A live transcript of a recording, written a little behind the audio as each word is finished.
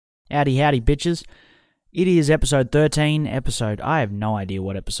Howdy, bitches. It is episode 13. I have no idea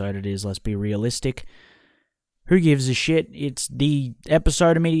what episode it is, let's be realistic. Who gives a shit? It's the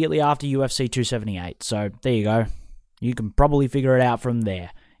episode immediately after UFC 278, so there you go. You can probably figure it out from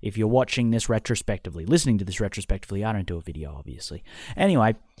there if you're watching this retrospectively. Listening to this retrospectively, I don't do a video, obviously.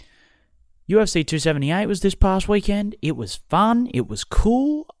 Anyway, UFC 278 was this past weekend. It was fun. It was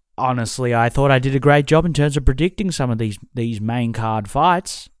cool. Honestly, I thought I did a great job in terms of predicting some of these main card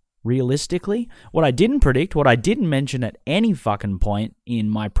fights. Realistically, what I didn't predict, what I didn't mention at any fucking point in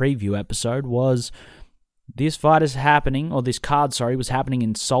my preview episode was this fight is happening, or this card, was happening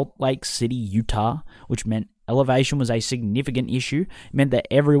in Salt Lake City, Utah, which meant elevation was a significant issue. It meant that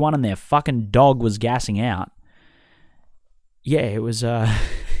everyone and their fucking dog was gassing out. Yeah, it was,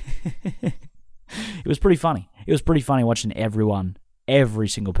 it was pretty funny. It was pretty funny watching every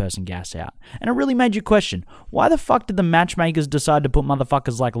single person gas out. And it really made you question, why the fuck did the matchmakers decide to put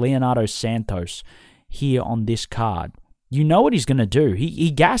motherfuckers like Leonardo Santos here on this card? You know what he's going to do.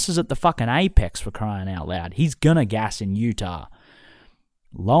 He gasses at the fucking Apex, for crying out loud. He's going to gas in Utah.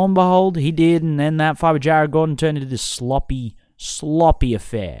 Lo and behold, he did, and then that fight with Jared Gordon turned into this sloppy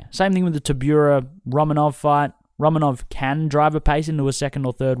affair. Same thing with the Tabura-Romanov fight. Romanov can drive a pace into a second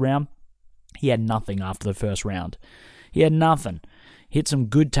or third round. He had nothing after the first round. He had nothing. Hit some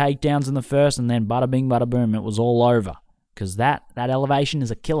good takedowns in the first, and then bada bing, bada boom, it was all over. Because that elevation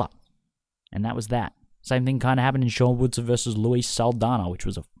is a killer. And that was that. Same thing kind of happened in Sean Woodson versus Luis Saldana, which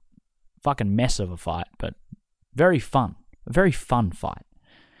was a fucking mess of a fight, but very fun. A very fun fight.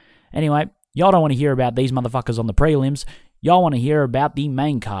 Anyway, y'all don't want to hear about these motherfuckers on the prelims. Y'all want to hear about the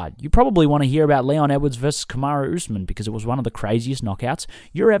main card. You probably want to hear about Leon Edwards versus Kamaru Usman because it was one of the craziest knockouts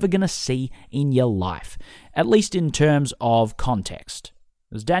you're ever going to see in your life, at least in terms of context.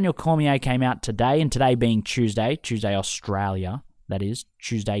 As Daniel Cormier came out today, and today being Tuesday Australia, that is,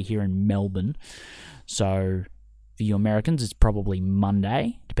 Tuesday here in Melbourne. So for you Americans, it's probably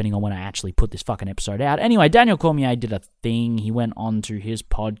Monday, depending on when I actually put this fucking episode out. Anyway, Daniel Cormier did a thing. He went on to his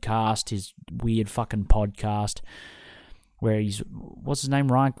podcast, his weird fucking podcast, where he's, what's his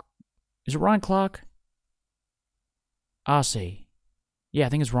name, Ryan? Is it Ryan Clark? RC. Yeah, I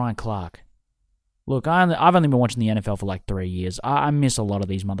think it's Ryan Clark. Look, I've only been watching the NFL for like 3 years. I miss a lot of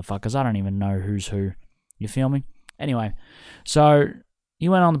these motherfuckers. I don't even know who's who. You feel me? Anyway, so he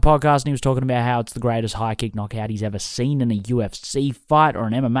went on the podcast and he was talking about how it's the greatest high kick knockout he's ever seen in a UFC fight or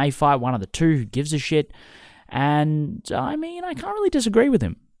an MMA fight, one of the two. Who gives a shit? And I mean, I can't really disagree with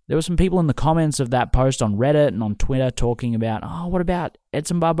him. There were some people in the comments of that post on Reddit and on Twitter talking about, what about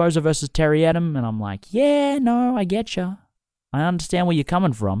Edson Barboza versus Terry Edom? And I'm like, yeah, no, I get you. I understand where you're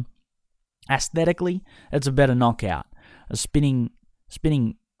coming from. Aesthetically, it's a better knockout. A spinning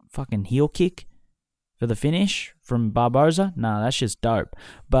fucking heel kick for the finish from Barboza? No, that's just dope.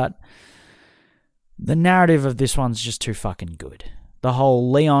 But the narrative of this one's just too fucking good. The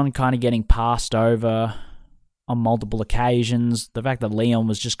whole Leon kind of getting passed over on multiple occasions. The fact that Leon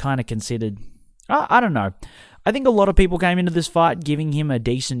was just kind of considered, I don't know. I think a lot of people came into this fight giving him a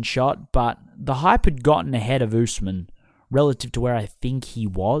decent shot, but the hype had gotten ahead of Usman relative to where I think he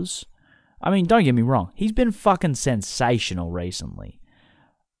was. I mean, don't get me wrong. He's been fucking sensational recently.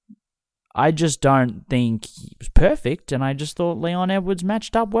 I just don't think he was perfect, and I just thought Leon Edwards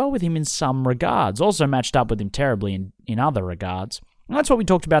matched up well with him in some regards. Also matched up with him terribly in other regards. And that's what we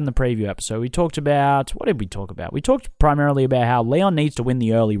talked about in the preview episode. We talked about, what did we talk about? We talked primarily about how Leon needs to win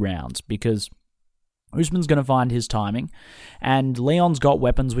the early rounds because Usman's going to find his timing, and Leon's got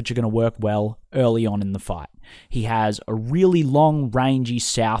weapons which are going to work well early on in the fight. He has a really long, rangy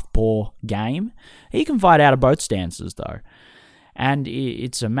southpaw game. He can fight out of both stances, though. And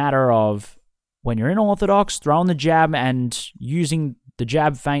it's a matter of, when you're in orthodox, throwing the jab and using the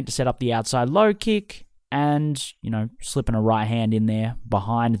jab feint to set up the outside low kick, and, slipping a right hand in there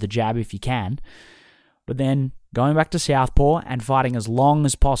behind the jab if you can. But then going back to southpaw and fighting as long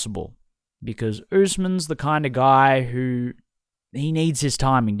as possible. Because Usman's the kind of guy who, he needs his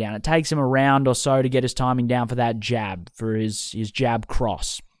timing down. It takes him a round or so to get his timing down for that jab, for his jab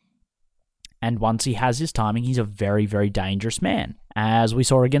cross. And once he has his timing, he's a very, very dangerous man. As we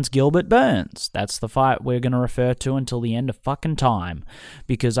saw against Gilbert Burns. That's the fight we're going to refer to until the end of fucking time.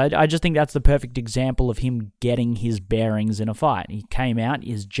 Because I just think that's the perfect example of him getting his bearings in a fight. He came out,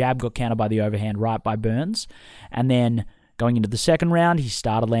 his jab got countered by the overhand right by Burns. And then going into the second round, he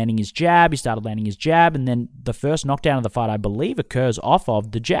started landing his jab, and then the first knockdown of the fight, I believe, occurs off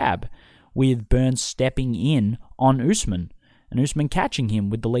of the jab, with Burns stepping in on Usman, and Usman catching him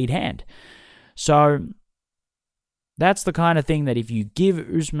with the lead hand. So that's the kind of thing that if you give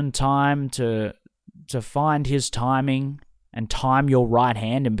Usman time to find his timing and time your right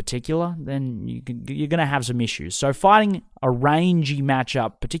hand in particular, then you're going to have some issues. So fighting a rangy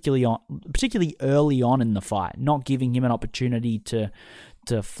matchup, particularly early on in the fight, not giving him an opportunity to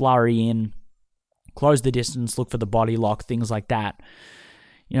flurry in, close the distance, look for the body lock, things like that,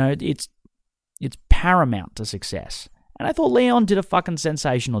 it's paramount to success. And I thought Leon did a fucking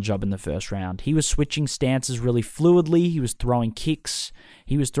sensational job in the first round. He was switching stances really fluidly. He was throwing kicks.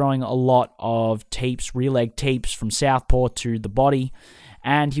 He was throwing a lot of teeps, rear leg teeps from southpaw to the body.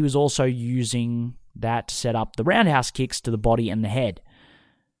 And he was also using that to set up the roundhouse kicks to the body and the head.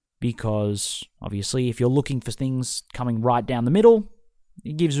 Because, obviously, if you're looking for things coming right down the middle,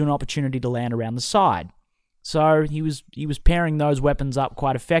 it gives you an opportunity to land around the side. So he was pairing those weapons up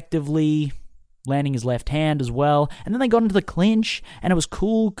quite effectively, landing his left hand as well. And then they got into the clinch, and it was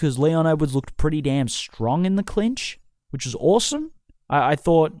cool because Leon Edwards looked pretty damn strong in the clinch, which was awesome. I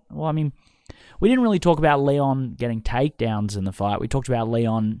thought, we didn't really talk about Leon getting takedowns in the fight. We talked about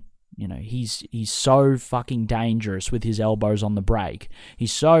Leon, he's so fucking dangerous with his elbows on the break.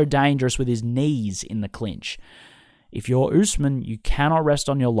 He's so dangerous with his knees in the clinch. If you're Usman, you cannot rest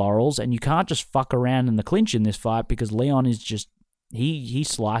on your laurels, and you can't just fuck around in the clinch in this fight because Leon is just, he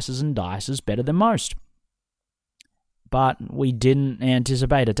slices and dices better than most. But we didn't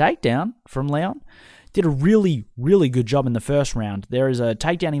anticipate a takedown from Leon. Did a really, really good job in the first round. There is a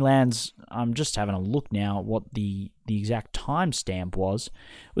takedown he lands. I'm just having a look now what the exact timestamp was.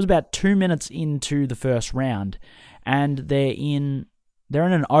 It was about 2 minutes into the first round, and they're in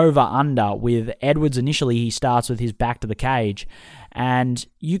an over-under with Edwards. Initially, he starts with his back to the cage, and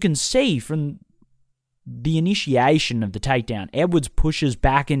you can see from the initiation of the takedown, Edwards pushes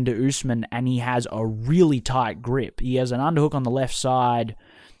back into Usman, and he has a really tight grip. He has an underhook on the left side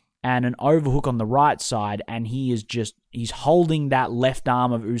and an overhook on the right side, and he's holding that left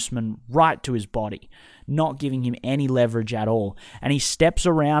arm of Usman right to his body, not giving him any leverage at all. And he steps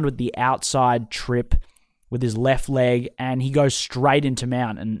around with the outside trip with his left leg, and he goes straight into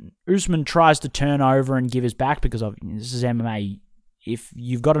mount. And Usman tries to turn over and give his back because this is MMA. If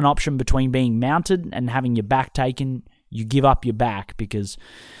you've got an option between being mounted and having your back taken, you give up your back, because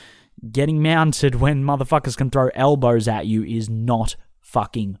getting mounted when motherfuckers can throw elbows at you is not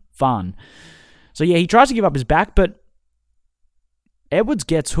fucking fun. So yeah, he tries to give up his back, but Edwards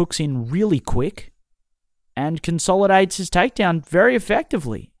gets hooks in really quick and consolidates his takedown very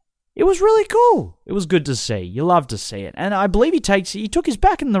effectively. It was really cool. It was good to see. You love to see it. And I believe he took his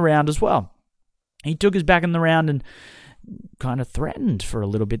back in the round as well. He took his back in the round and kind of threatened for a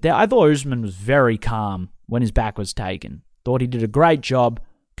little bit there. I thought Usman was very calm when his back was taken. Thought he did a great job,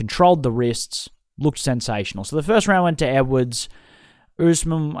 controlled the wrists, looked sensational. So the first round went to Edwards.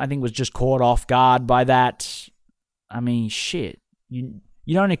 Usman, I think, was just caught off guard by that. Shit. You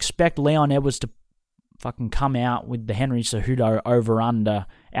don't expect Leon Edwards to fucking come out with the Henry Cejudo over-under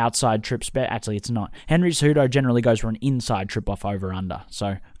outside trip. Actually, it's not. Henry Cejudo generally goes for an inside trip off over-under.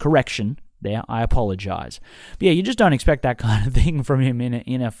 So, correction there. I apologize. But yeah, you just don't expect that kind of thing from him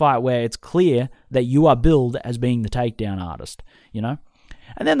in a fight where it's clear that you are billed as being the takedown artist,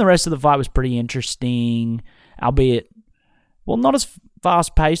 And then the rest of the fight was pretty interesting, albeit, not as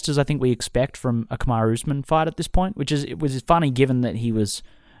fast-paced as I think we expect from a Kamaru Usman fight at this point, it was funny given that he was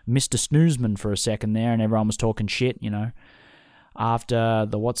Mr. Snoozman for a second there and everyone was talking shit, after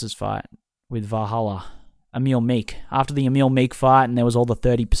the what's-his-fight with Valhalla. Emil Meek. After the Emil Meek fight, and there was all the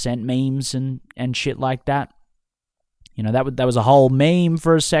 30% memes and shit like that. That was a whole meme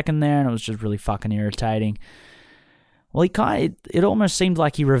for a second there, and it was just really fucking irritating. Well, it almost seemed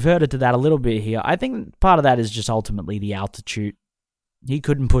like he reverted to that a little bit here. I think part of that is just ultimately the altitude. He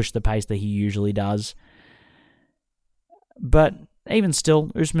couldn't push the pace that he usually does. But even still,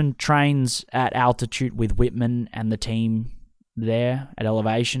 Usman trains at altitude with Whitman and the team there at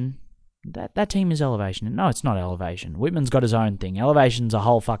Elevation. That team is Elevation. No, it's not Elevation. Whitman's got his own thing. Elevation's a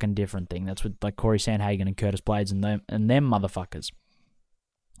whole fucking different thing. That's with like Corey Sandhagen and Curtis Blades and them motherfuckers.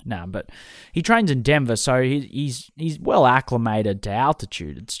 No, but he trains in Denver, so he's well acclimated to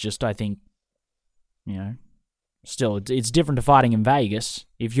altitude. It's just, I think, still, it's different to fighting in Vegas.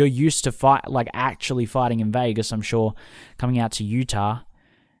 If you're used to actually fighting in Vegas, I'm sure coming out to Utah,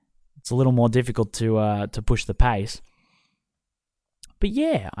 it's a little more difficult to push the pace. But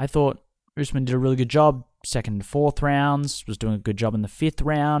yeah, I thought Usman did a really good job. Second and fourth rounds, was doing a good job in the fifth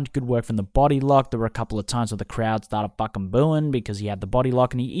round. Good work from the body lock. There were a couple of times where the crowd started fucking booing because he had the body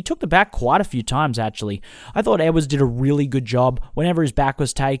lock, and he took the back quite a few times, actually. I thought Edwards did a really good job. Whenever his back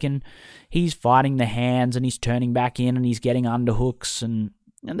was taken, he's fighting the hands, and he's turning back in, and he's getting underhooks, and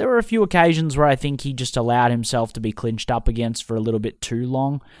there were a few occasions where I think he just allowed himself to be clinched up against for a little bit too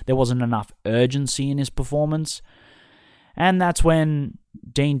long. There wasn't enough urgency in his performance. And that's when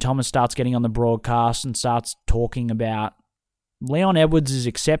Dean Thomas starts getting on the broadcast and starts talking about Leon Edwards is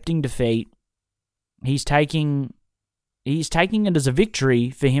accepting defeat. He's taking it as a victory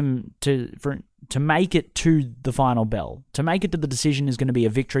for him to make it to the final bell. To make it to the decision is going to be a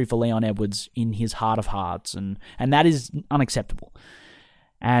victory for Leon Edwards in his heart of hearts, and that is unacceptable.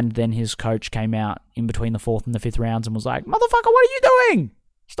 And then his coach came out in between the 4th and the 5th rounds and was like, "Motherfucker, what are you doing?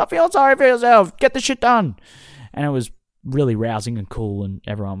 Stop feeling sorry for yourself. Get the shit done." And it was really rousing and cool, and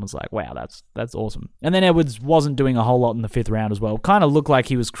everyone was like, "Wow, that's awesome." And then Edwards wasn't doing a whole lot in the 5th round as well. Kind of looked like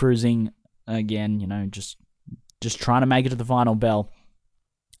he was cruising again, just trying to make it to the final bell.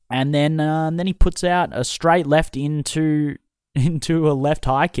 And then he puts out a straight left into a left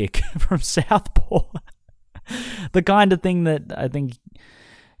high kick from southpaw. The kind of thing that I think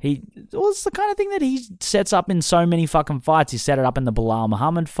it's the kind of thing that he sets up in so many fucking fights. He set it up in the Bilal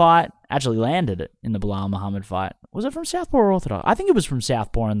Muhammad fight, actually landed it in the Bilal Muhammad fight. Was it from southpaw or orthodox? I think it was from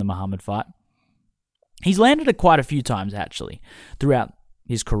southpaw in the Muhammad fight. He's landed it quite a few times, actually, throughout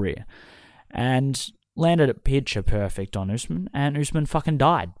his career. And landed it picture perfect on Usman, and Usman fucking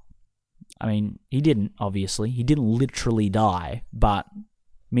died. I mean, he didn't, obviously. He didn't literally die, but I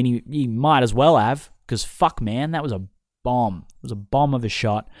mean, he might as well have, because fuck, man, that was a bomb. It was a bomb of a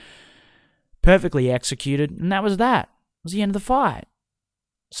shot. Perfectly executed, and that was that. It was the end of the fight.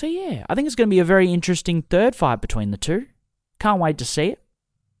 So yeah, I think it's going to be a very interesting third fight between the two. Can't wait to see it.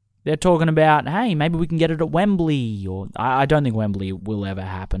 They're talking about, hey, maybe we can get it at Wembley, or I don't think Wembley will ever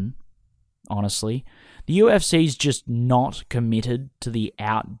happen, honestly. The UFC's just not committed to the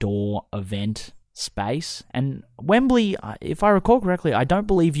outdoor event space. And Wembley, if I recall correctly, I don't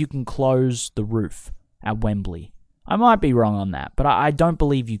believe you can close the roof at Wembley. I might be wrong on that, but I don't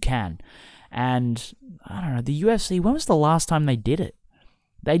believe you can. And I don't know, the UFC, when was the last time they did it?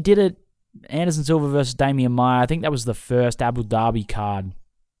 They did it, Anderson Silva versus Damian Maia. I think that was the first Abu Dhabi card.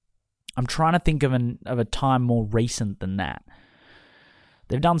 I'm trying to think of a time more recent than that.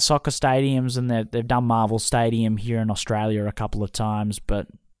 They've done soccer stadiums, and they've done Marvel Stadium here in Australia a couple of times, but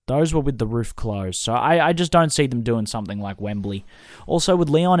those were with the roof closed. So I just don't see them doing something like Wembley. Also, would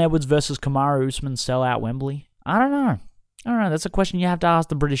Leon Edwards versus Kamaru Usman sell out Wembley? I don't know. That's a question you have to ask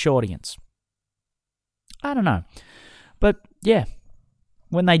the British audience. I don't know. But yeah,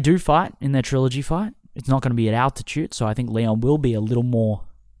 when they do fight in their trilogy fight, it's not going to be at altitude, so I think Leon will be a little more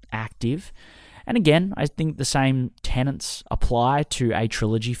active. And again, I think the same tenets apply to a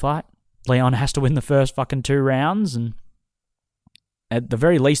trilogy fight. Leon has to win the first fucking 2 rounds, and at the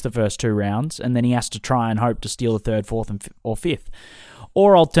very least the first 2 rounds, and then he has to try and hope to steal the 3rd, 4th, or 5th.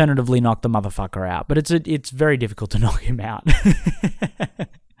 Or alternatively, knock the motherfucker out. But it's very difficult to knock him out.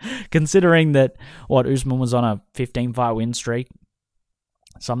 Considering that, Usman was on a 15-fight win streak,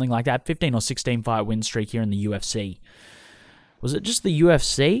 something like that, 15 or 16-fight win streak here in the UFC. Was it just the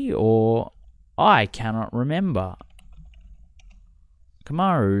UFC, or I cannot remember.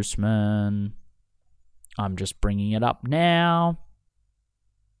 Kamaru Usman. I'm just bringing it up now.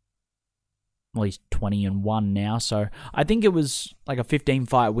 Well, he's 20-1 now, so I think it was like a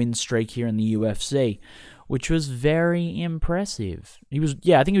 15-fight win streak here in the UFC, which was very impressive. I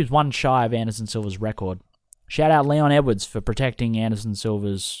think he was 1 shy of Anderson Silva's record. Shout out Leon Edwards for protecting Anderson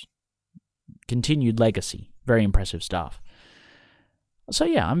Silva's continued legacy. Very impressive stuff. So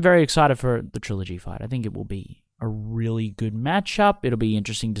yeah, I'm very excited for the trilogy fight. I think it will be a really good matchup. It'll be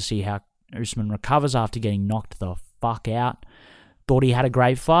interesting to see how Usman recovers after getting knocked the fuck out. Thought he had a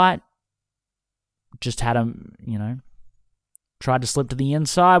great fight. Just had him, tried to slip to the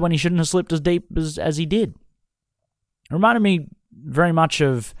inside when he shouldn't have slipped as deep as he did. It reminded me very much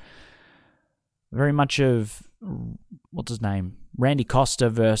of what's his name? Randy Costa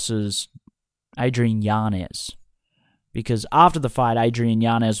versus Adrian Yanez. Because after the fight, Adrian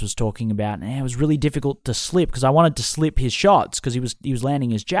Yanez was talking about, it was really difficult to slip because I wanted to slip his shots because he was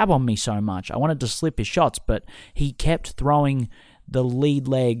landing his jab on me so much. I wanted to slip his shots, but he kept throwing the lead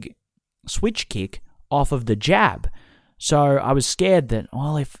leg switch kick off of the jab. So I was scared that,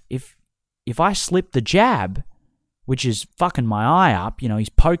 if I slip the jab, which is fucking my eye up, he's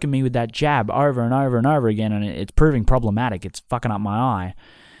poking me with that jab over and over and over again, and it's proving problematic. It's fucking up my eye.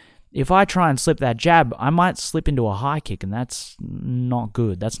 If I try and slip that jab, I might slip into a high kick, and that's not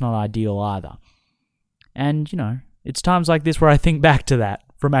good. That's not ideal either. And, it's times like this where I think back to that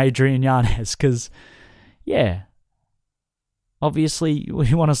from Adrian Yanez, because, yeah, obviously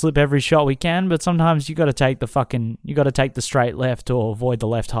we want to slip every shot we can, but sometimes you got to take the straight left to avoid the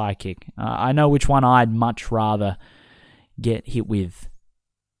left high kick. I know which one I'd much rather get hit with.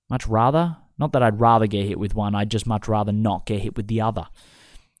 Much rather? Not that I'd rather get hit with one, I'd just much rather not get hit with the other.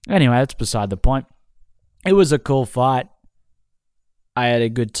 Anyway, that's beside the point. It was a cool fight. I had a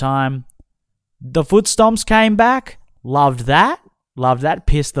good time. The foot stomps came back. Loved that. Loved that.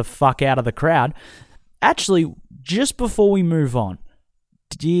 Pissed the fuck out of the crowd. Actually, just before we move on,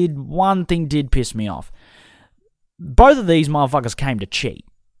 one thing did piss me off. Both of these motherfuckers came to cheat.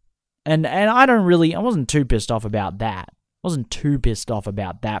 And I wasn't too pissed off about that. Wasn't too pissed off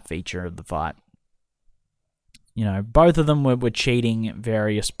about that feature of the fight. You know, both of them were cheating at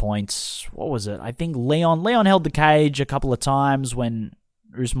various points. What was it? I think Leon held the cage a couple of times when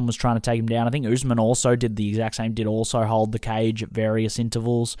Usman was trying to take him down. I think Usman also did the exact same, did also hold the cage at various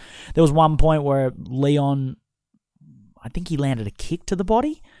intervals. There was one point where Leon, I think he landed a kick to the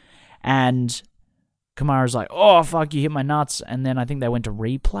body, and Kamaru's like, oh, fuck, you hit my nuts. And then I think they went to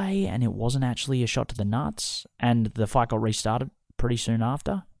replay, and it wasn't actually a shot to the nuts, and the fight got restarted pretty soon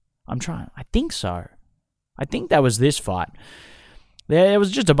after. I think so. I think that was this fight. There was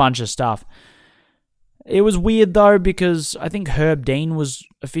just a bunch of stuff. It was weird, though, because I think Herb Dean was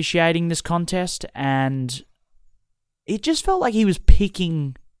officiating this contest, and it just felt like he was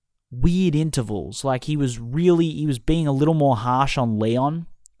picking weird intervals. Like he was being a little more harsh on Leon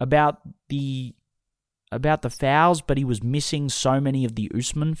about the fouls, but he was missing so many of the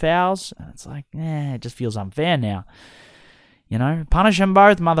Usman fouls. And it's like, it just feels unfair now. You know, punish them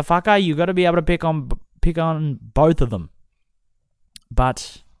both, motherfucker. You got to be able to pick on both of them.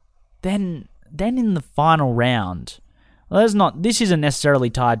 But then in the final round, this isn't necessarily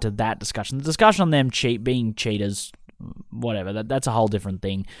tied to that discussion. The discussion on them being cheaters, whatever, that's a whole different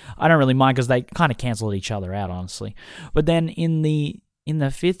thing. I don't really mind because they kind of canceled each other out, honestly. But then in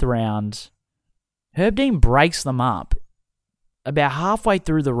the fifth round, Herb Dean breaks them up about halfway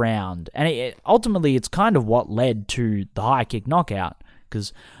through the round, and ultimately it's kind of what led to the high kick knockout.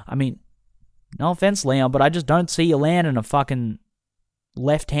 Because, I mean, no offense, Leon, but I just don't see you landing a fucking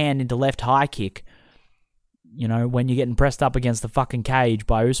left hand into left high kick, you know, when you're getting pressed up against the fucking cage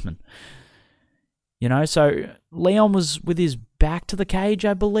by Usman. You know, so Leon was with his back to the cage,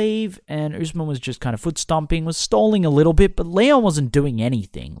 I believe, and Usman was just kind of foot stomping, was stalling a little bit, but Leon wasn't doing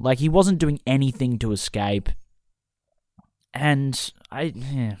anything. Like, he wasn't doing anything to escape. And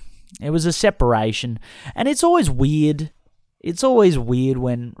it was a separation. And it's always weird. It's always weird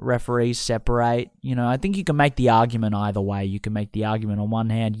when referees separate. You know, I think you can make the argument either way. You can make the argument on one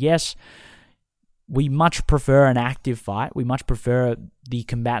hand, yes, we much prefer an active fight. We much prefer the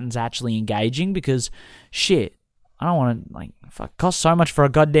combatants actually engaging because, shit, I don't want to, it costs so much for a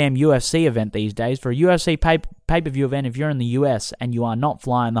goddamn UFC event these days. For a UFC pay-per-view event, if you're in the US and you are not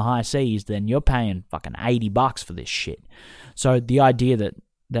flying the high seas, then you're paying fucking $80 for this shit. So the idea that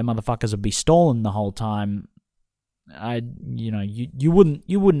them motherfuckers would be stalling the whole time, you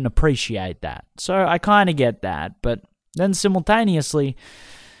wouldn't appreciate that. So I kind of get that, but then simultaneously,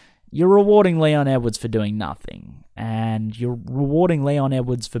 you're rewarding Leon Edwards for doing nothing, and you're rewarding Leon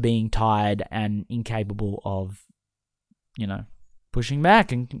Edwards for being tired and incapable of, pushing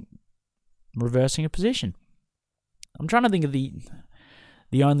back and reversing a position. I'm trying to think of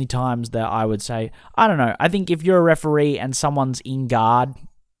the only times that I would say, I don't know, I think if you're a referee and someone's in guard,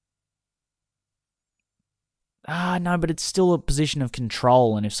 no, but it's still a position of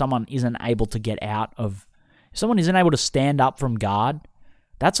control, and if someone isn't able to if someone isn't able to stand up from guard,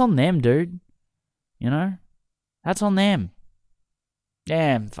 that's on them, dude. That's on them.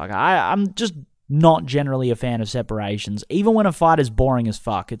 Damn, fuck. I'm just not generally a fan of separations. Even when a fight is boring as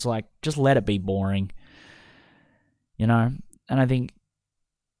fuck, it's like, just let it be boring. And I think,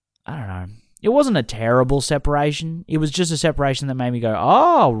 I don't know. It wasn't a terrible separation. It was just a separation that made me go,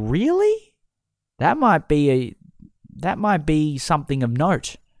 oh, really? That might be something of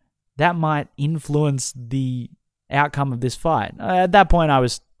note. That might influence the outcome of this fight. At that point, I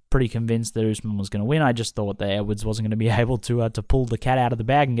was pretty convinced that Usman was going to win. I just thought that Edwards wasn't going to be able to pull the cat out of the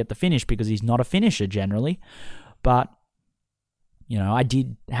bag and get the finish because he's not a finisher generally. But, I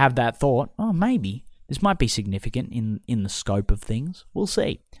did have that thought, oh, maybe this might be significant in the scope of things. We'll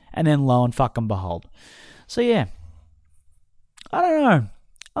see. And then lo and fucking behold. So, yeah. I don't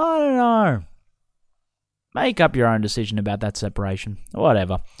know. Make up your own decision about that separation.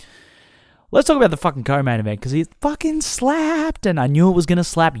 Whatever. Let's talk about the fucking co-main event, because it fucking slapped, and I knew it was going to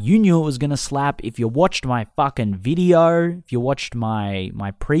slap. You knew it was going to slap. If you watched my fucking video, if you watched my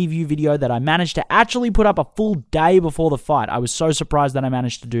preview video that I managed to actually put up a full day before the fight, I was so surprised that I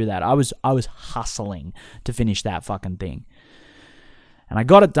managed to do that. I was hustling to finish that fucking thing. And I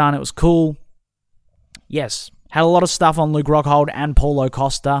got it done. It was cool. Yes, had a lot of stuff on Luke Rockhold and Paulo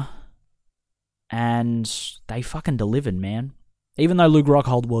Costa, and they fucking delivered, man. Even though Luke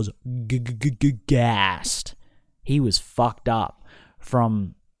Rockhold was gassed, he was fucked up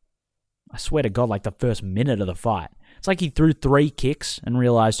from, I swear to God, like the first minute of the fight. It's like he threw 3 kicks and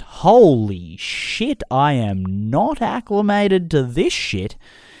realized, holy shit, I am not acclimated to this shit.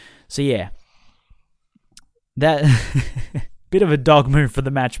 So yeah, that bit of a dog move for the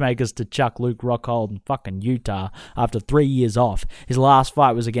matchmakers to chuck Luke Rockhold in fucking Utah after 3 years off. His last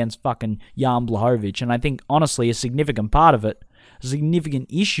fight was against fucking Jan Blachowicz, and I think, honestly, a significant part of it, a significant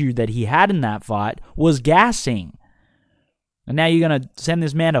issue that he had in that fight was gassing. And now you're going to send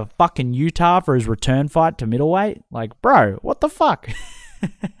this man to fucking Utah for his return fight to middleweight? Like, bro, what the fuck?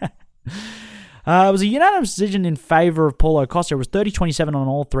 It was a unanimous decision in favor of Paulo Costa. It was 30-27 on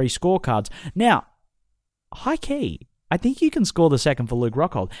all 3 scorecards. Now, high key, I think you can score the second for Luke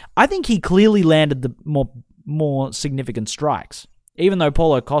Rockhold. I think he clearly landed the more significant strikes. Even though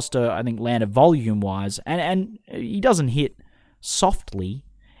Paulo Costa, I think, landed volume-wise, and he doesn't hit softly.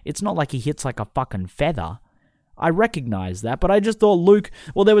 It's not like he hits like a fucking feather. I recognize that, but I just thought Luke...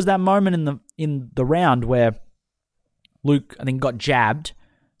 Well, there was that moment in the round where Luke, I think, got jabbed,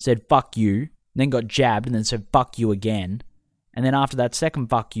 said, fuck you, then got jabbed, and then said, fuck you again. And then after that second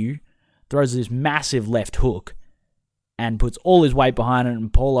fuck you, throws this massive left hook and puts all his weight behind it,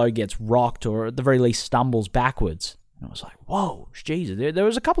 and Paulo gets rocked, or at the very least stumbles backwards. And I was like, whoa, Jesus. There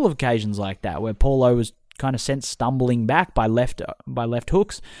was a couple of occasions like that where Paulo was kind of sent stumbling back by left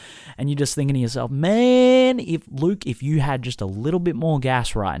hooks, and you're just thinking to yourself, man, if you had just a little bit more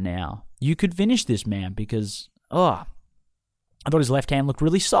gas right now, you could finish this man, because I thought his left hand looked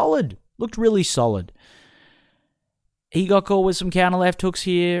really solid. He got caught with some counter left hooks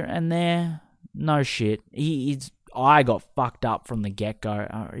here and there. No shit. His eye got fucked up from the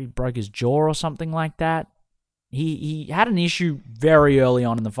get-go. He broke his jaw or something like that. He had an issue very early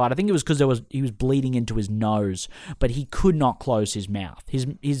on in the fight. I think it was because he was bleeding into his nose, but he could not close his mouth.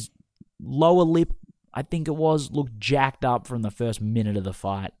 His lower lip, I think it was, looked jacked up from the first minute of the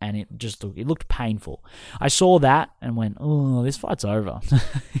fight, and it looked painful. I saw that and went, oh, this fight's over.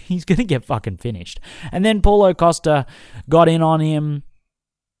 He's going to get fucking finished. And then Paulo Costa got in on him,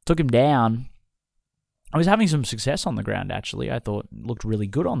 took him down. I was having some success on the ground, actually. I thought it looked really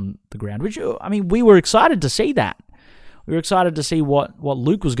good on the ground, which, I mean, we were excited to see that. We were excited to see what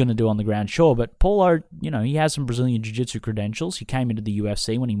Luke was going to do on the ground, sure, but Paulo, he has some Brazilian Jiu-Jitsu credentials. He came into the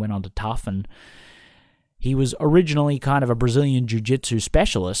UFC when he went on to Tough, and he was originally kind of a Brazilian Jiu-Jitsu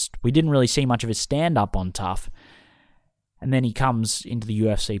specialist. We didn't really see much of his stand-up on Tough. And then he comes into the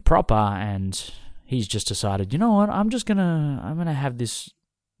UFC proper, and he's just decided, you know what, I'm gonna have this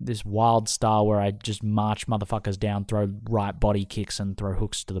wild style where I just march motherfuckers down, throw right body kicks, and throw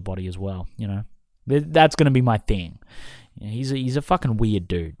hooks to the body as well, That's going to be my thing. He's a fucking weird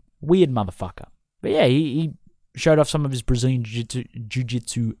dude. Weird motherfucker. But yeah, he showed off some of his Brazilian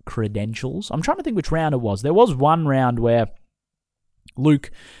Jiu-Jitsu credentials. I'm trying to think which round it was. There was one round where Luke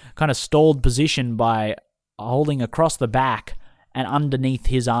kind of stalled position by holding across the back and underneath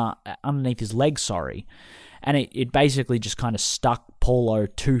his leg, and it basically just kind of stuck Paulo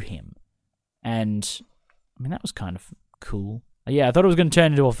to him. And, I mean, that was kind of cool. Yeah, I thought it was going to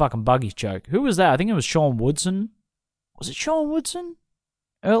turn into a fucking buggy choke. Who was that? I think it was Sean Woodson. Was it Sean Woodson?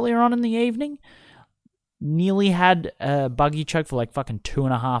 Earlier on in the evening? Nearly had a buggy choke for like fucking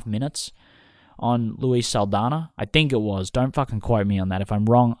 2.5 minutes on Luis Saldana. I think it was. Don't fucking quote me on that. If I'm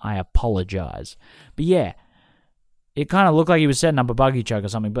wrong, I apologize. But yeah, it kind of looked like he was setting up a buggy choke or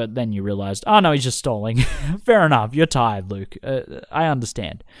something, but then you realized, oh no, he's just stalling. Fair enough. You're tired, Luke. I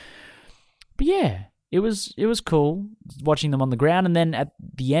understand. But yeah, it was cool watching them on the ground. And then at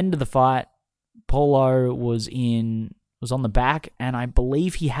the end of the fight, Paulo was on the back, and I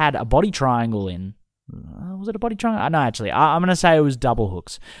believe he had a body triangle in. Was it a body triangle? No, actually, I'm going to say it was double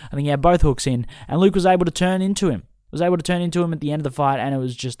hooks. I think he had both hooks in, and Luke was able to turn into him. At the end of the fight, and it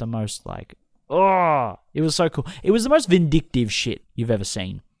was just the most like, it was so cool. It was the most vindictive shit you've ever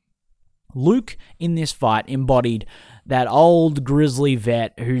seen. Luke in this fight embodied that old grizzly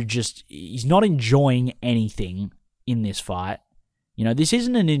vet who he's not enjoying anything in this fight. This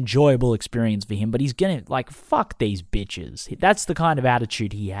isn't an enjoyable experience for him, but he's gonna, fuck these bitches. That's the kind of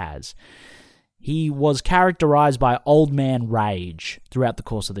attitude he has. He was characterized by old man rage throughout the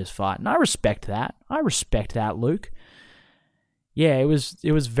course of this fight, and I respect that. Luke. Yeah, it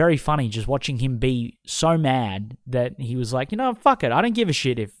was very funny just watching him be so mad that he was like, fuck it. I don't give a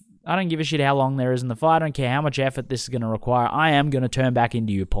shit how long there is in the fight. I don't care how much effort this is going to require. I am going to turn back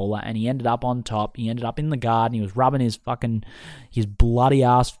into you, Paula. And he ended up on top. He ended up in the guard, and he was rubbing his bloody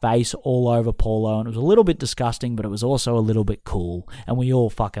ass face all over Paulo. And it was a little bit disgusting, but it was also a little bit cool. And we all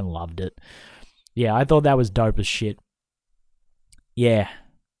fucking loved it. Yeah, I thought that was dope as shit. Yeah.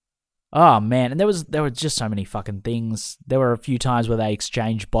 Oh, man. And there were just so many fucking things. There were a few times where they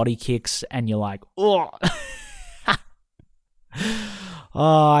exchanged body kicks, and you're like, oh.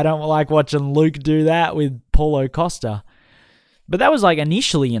 Oh, I don't like watching Luke do that with Paulo Costa. But that was like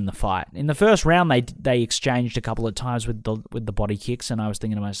initially in the fight. In the first round, they exchanged a couple of times with the body kicks, and I was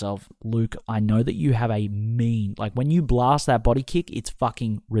thinking to myself, Luke, I know that you have a mean, like when you blast that body kick, it's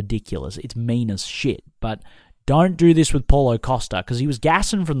fucking ridiculous. It's mean as shit. But don't do this with Paulo Costa, because he was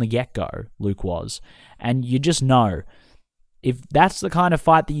gassing from the get-go, Luke was. And you just know, if that's the kind of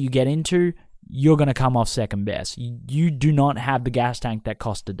fight that you get into, you're going to come off second best. You do not have the gas tank that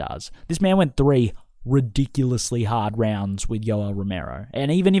Costa does. This man went 3 ridiculously hard rounds with Yoel Romero.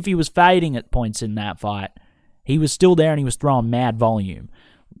 And even if he was fading at points in that fight, he was still there and he was throwing mad volume.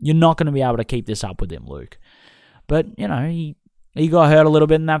 You're not going to be able to keep this up with him, Luke. But, he got hurt a little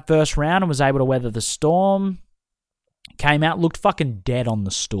bit in that first round and was able to weather the storm. Came out, looked fucking dead on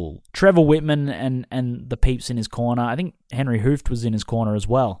the stool. Trevor Whitman and the peeps in his corner. I think Henry Hooft was in his corner as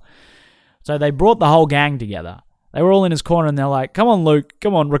well. So they brought the whole gang together. They were all in his corner and they're like, come on, Luke,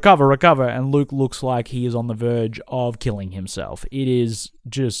 come on, recover. And Luke looks like he is on the verge of killing himself. It is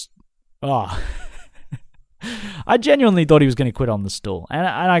just, I genuinely thought he was going to quit on the stool. And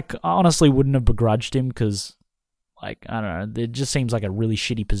I honestly wouldn't have begrudged him because, I don't know, it just seems like a really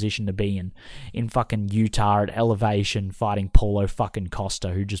shitty position to be in fucking Utah at elevation fighting Paulo fucking Costa,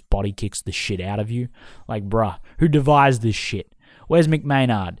 who just body kicks the shit out of you. Like, bruh, who devised this shit? Where's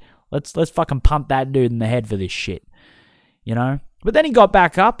McMaynard? Let's fucking pump that dude in the head for this shit, But then he got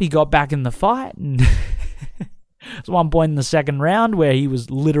back up. He got back in the fight. And there's one point in the second round where he was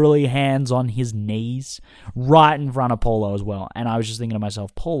literally hands on his knees right in front of Paulo as well. And I was just thinking to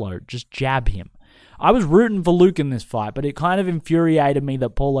myself, Paulo, just jab him. I was rooting for Luke in this fight, but it kind of infuriated me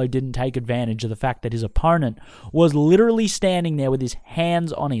that Paulo didn't take advantage of the fact that his opponent was literally standing there with his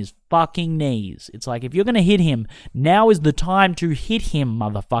hands on his fucking knees. It's like, if you're going to hit him, now is the time to hit him,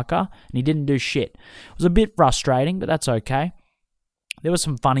 motherfucker. And he didn't do shit. It was a bit frustrating, but that's okay. There was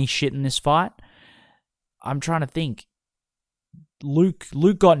some funny shit in this fight. I'm trying to think. Luke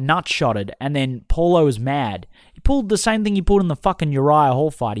got nut-shotted, and then Paulo was mad. He pulled the same thing he pulled in the fucking Uriah Hall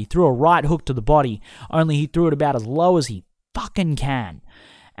fight. He threw a right hook to the body, only he threw it about as low as he fucking can.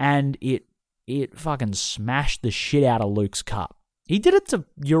 And it fucking smashed the shit out of Luke's cup. He did it to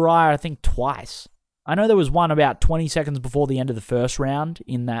Uriah, I think, twice. I know there was one about 20 seconds before the end of the first round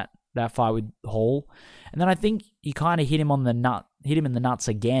in that fight with Hall. And then I think he kind of hit him in the nuts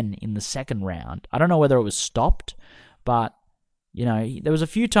again in the second round. I don't know whether it was stopped, but there was a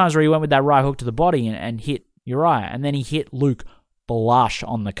few times where he went with that right hook to the body and hit Uriah, and then he hit Luke flush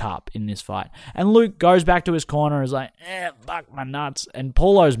on the cup in this fight. And Luke goes back to his corner and is like, fuck my nuts. And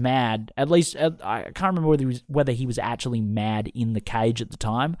Paulo's mad. At least, I can't remember whether he was actually mad in the cage at the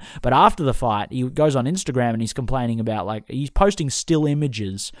time, but after the fight, he goes on Instagram and he's complaining about, he's posting still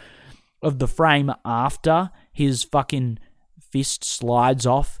images of the frame after his fucking fist slides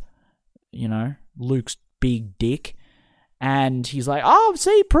off, Luke's big dick. And he's like, oh,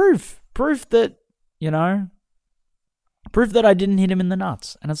 see, proof that, proof that I didn't hit him in the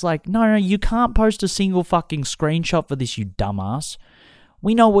nuts. And it's like, no, you can't post a single fucking screenshot for this, you dumbass.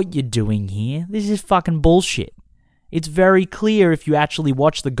 We know what you're doing here. This is fucking bullshit. It's very clear if you actually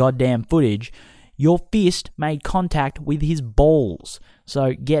watch the goddamn footage, your fist made contact with his balls.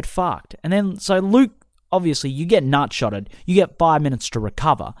 So get fucked. And then, so Luke, obviously, you get nut-shotted. You get 5 minutes to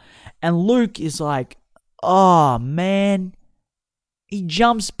recover. And Luke is like, oh, man. He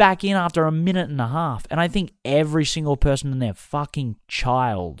jumps back in after a minute and a half. And I think every single person and their fucking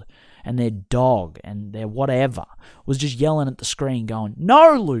child and their dog and their whatever was just yelling at the screen going,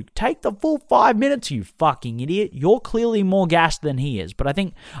 no, Luke, take the full 5 minutes, you fucking idiot. You're clearly more gassed than he is. But I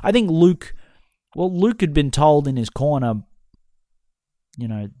think Luke had been told in his corner,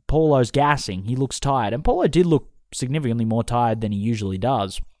 Paulo's gassing. He looks tired. And Paulo did look significantly more tired than he usually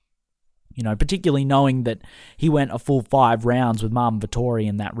does. Particularly knowing that he went a full 5 rounds with Marvin Vettori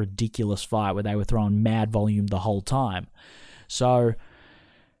in that ridiculous fight where they were throwing mad volume the whole time. So,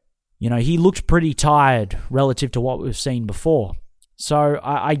 he looked pretty tired relative to what we've seen before. So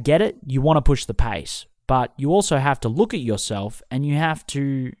I get it. You want to push the pace, but you also have to look at yourself and you have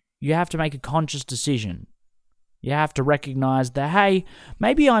to make a conscious decision. You have to recognize that, hey,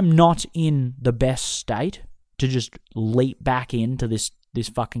 maybe I'm not in the best state to just leap back into this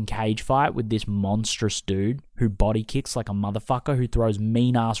fucking cage fight with this monstrous dude who body kicks like a motherfucker, who throws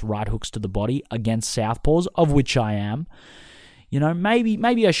mean-ass right hooks to the body against southpaws, of which I am.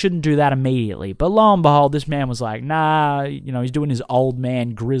 Maybe I shouldn't do that immediately. But lo and behold, this man was like, nah, he's doing his old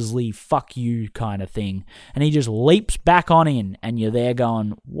man grizzly fuck you kind of thing. And he just leaps back on in, and you're there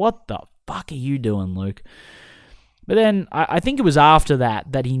going, what the fuck are you doing, Luke? But then I think it was after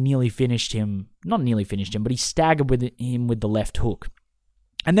that he nearly finished him. Not nearly finished him, but he staggered with him with the left hook.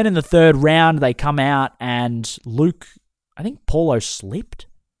 And then in the third round, they come out and Luke, I think Paulo slipped.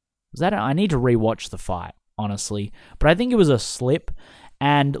 Was that? I need to rewatch the fight, honestly. But I think it was a slip.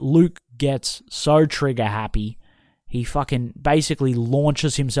 And Luke gets so trigger happy. He fucking basically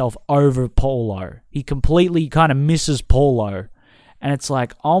launches himself over Paulo. He completely kind of misses Paulo. And it's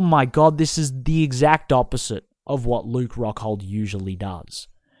like, oh my God, this is the exact opposite of what Luke Rockhold usually does.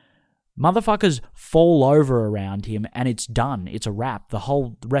 Motherfuckers fall over around him and it's done. It's a wrap. The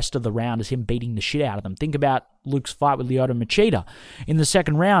whole rest of the round is him beating the shit out of them. Think about Luke's fight with Lyoto Machida. In the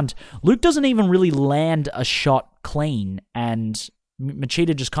second round, Luke doesn't even really land a shot clean, and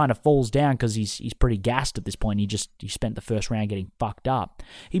Machida just kind of falls down because he's pretty gassed at this point. He spent the first round getting fucked up.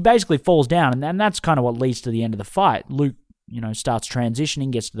 He basically falls down, and that's kind of what leads to the end of the fight. Luke, starts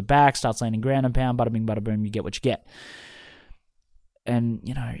transitioning, gets to the back, starts landing ground and pound, bada bing, bada boom, you get what you get. And,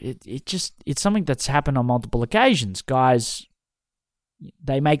 it's something that's happened on multiple occasions. Guys,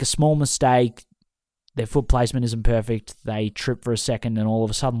 they make a small mistake, their foot placement isn't perfect, they trip for a second, and all of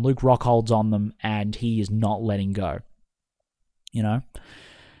a sudden Luke Rockhold's on them, and he is not letting go.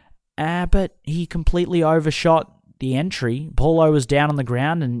 But he completely overshot the entry. Paulo was down on the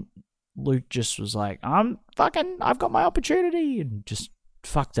ground, and Luke just was like, I've got my opportunity, and just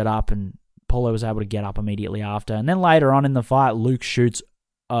fucked it up, and Paulo was able to get up immediately after. And then later on in the fight, Luke shoots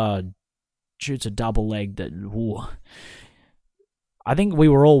a double leg that, I think we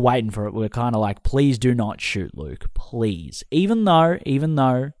were all waiting for it. We were kind of like, please do not shoot, Luke, please. Even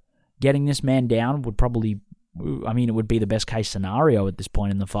though getting this man down would probably, it would be the best case scenario at this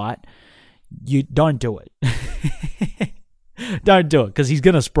point in the fight. You don't do it. Don't do it, because he's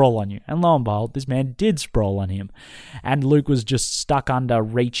going to sprawl on you. And lo and behold, this man did sprawl on him. And Luke was just stuck under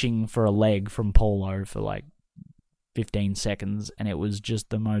reaching for a leg from Paulo for like 15 seconds. And it was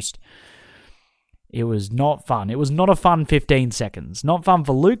just it was not fun. It was not a fun 15 seconds. Not fun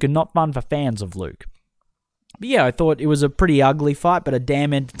for Luke and not fun for fans of Luke. But yeah, I thought it was a pretty ugly fight, but a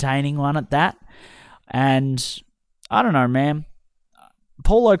damn entertaining one at that. And I don't know, man.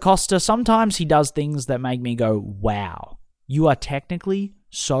 Paulo Costa, sometimes he does things that make me go, wow. You are technically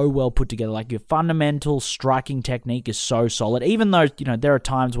so well put together. Like, your fundamental striking technique is so solid. Even though, there are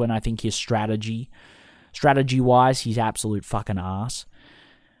times when I think his strategy-wise, he's absolute fucking ass.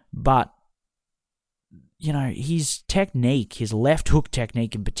 But, his technique, his left hook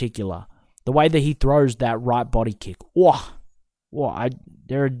technique in particular, the way that he throws that right body kick,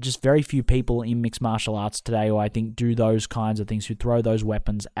 there are just very few people in mixed martial arts today who I think do those kinds of things, who throw those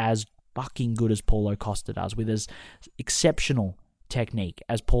weapons as fucking good as Paulo Costa does, with as exceptional technique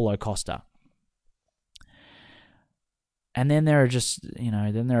as Paulo Costa. And then there are just,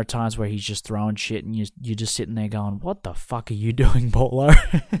 there are times where he's just throwing shit and you're just sitting there going, what the fuck are you doing, Paulo?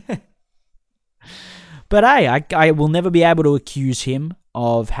 But hey, I will never be able to accuse him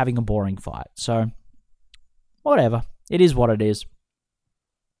of having a boring fight. So, whatever. It is what it is.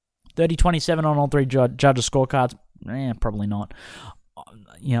 30-27 on all three judges' scorecards? Probably not.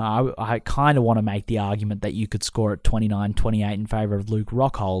 I kind of want to make the argument that you could score at 29-28 in favor of Luke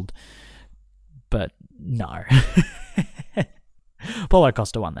Rockhold, but no. Paulo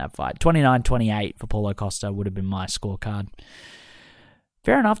Costa won that fight. 29-28 for Paulo Costa would have been my scorecard.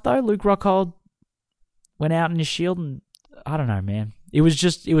 Fair enough, though. Luke Rockhold went out in his shield, and I don't know, man. It was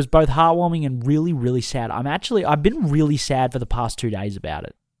both heartwarming and really, really sad. I've been really sad for the past 2 days about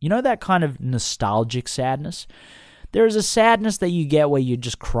it. That kind of nostalgic sadness? There is a sadness that you get where you're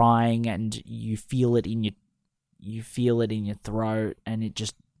just crying and you feel it in your throat, and it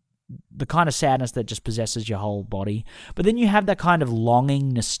just, the kind of sadness that just possesses your whole body. But then you have that kind of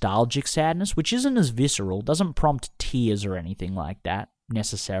longing, nostalgic sadness, which isn't as visceral, doesn't prompt tears or anything like that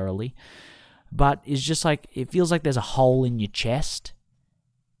necessarily, but it's just like, it feels like there's a hole in your chest,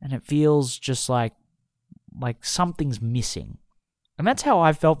 and it feels just like something's missing. And that's how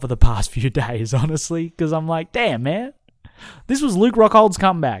I felt for the past few days, honestly, because I'm like, damn, man, this was Luke Rockhold's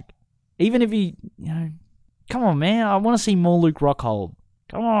comeback. Even if he, come on, man, I want to see more Luke Rockhold.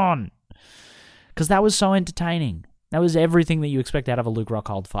 Come on. Because that was so entertaining. That was everything that you expect out of a Luke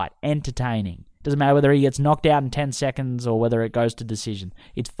Rockhold fight. Entertaining. Doesn't matter whether he gets knocked out in 10 seconds or whether it goes to decision.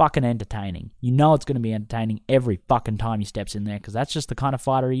 It's fucking entertaining. You know it's going to be entertaining every fucking time he steps in there, because that's just the kind of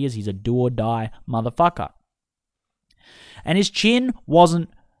fighter he is. He's a do-or-die motherfucker. And his chin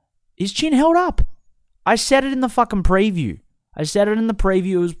held up. I said it in the fucking preview.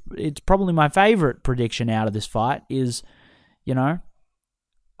 It's probably my favorite prediction out of this fight is,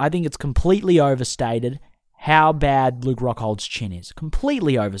 I think it's completely overstated how bad Luke Rockhold's chin is.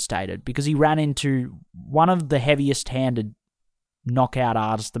 Completely overstated, because he ran into one of the heaviest-handed knockout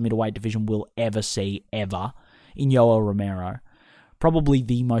artists the middleweight division will ever see, ever, in Yoel Romero. Probably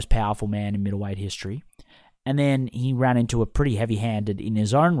the most powerful man in middleweight history. And then he ran into a pretty heavy-handed, in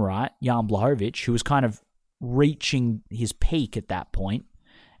his own right, Jan Blachowicz, who was kind of reaching his peak at that point.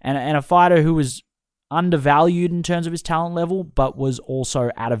 And a fighter who was undervalued in terms of his talent level, but was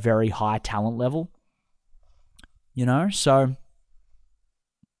also at a very high talent level. So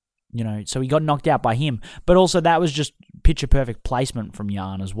he got knocked out by him. But also that was just picture-perfect placement from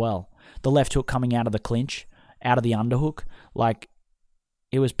Jan as well. The left hook coming out of the clinch, out of the underhook,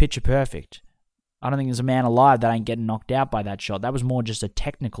 it was picture-perfect. I don't think there's a man alive that ain't getting knocked out by that shot. That was more just a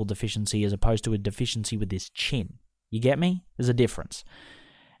technical deficiency as opposed to a deficiency with his chin. You get me? There's a difference.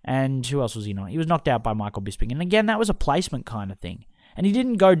 And who else was he knocked? He was knocked out by Michael Bisping. And again, that was a placement kind of thing. And he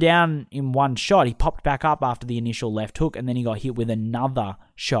didn't go down in one shot. He popped back up after the initial left hook, and then he got hit with another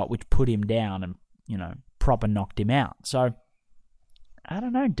shot, which put him down and, proper knocked him out. So, I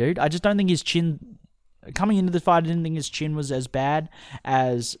don't know, dude. I just don't think his chin... Coming into the fight, I didn't think his chin was as bad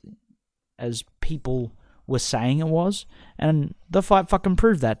as people were saying it was. And the fight fucking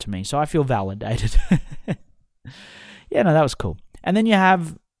proved that to me. So I feel validated. Yeah, no, that was cool. And then you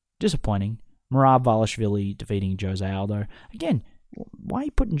have, disappointing, Merab Dvalishvili defeating Jose Aldo. Again, why are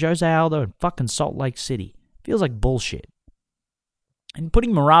you putting Jose Aldo in fucking Salt Lake City? Feels like bullshit. And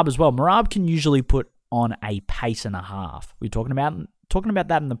putting Merab as well. Merab can usually put on a pace and a half. We're talking about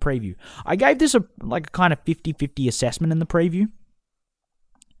that in the preview. I gave this a kind of 50-50 assessment in the preview.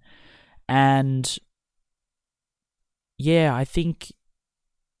 And yeah, I think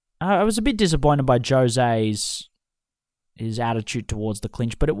I was a bit disappointed by Jose's his attitude towards the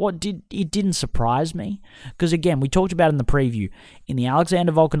clinch, but it didn't surprise me, because again, we talked about in the preview, in the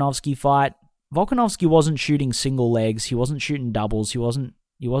Alexander Volkanovski fight, Volkanovski wasn't shooting single legs, he wasn't shooting doubles, he wasn't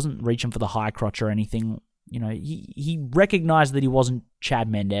reaching for the high crotch or anything. He recognized that he wasn't Chad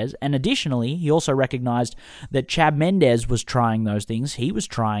Mendes, and additionally, he also recognized that Chad Mendes was trying those things. He was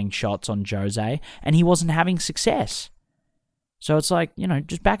trying shots on Jose, and he wasn't having success. So it's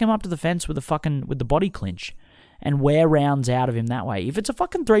just back him up to the fence with the body clinch, and wear rounds out of him that way. If it's a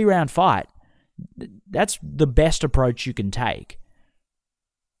fucking 3-round fight, that's the best approach you can take.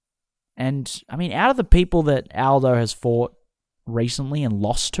 And, out of the people that Aldo has fought recently and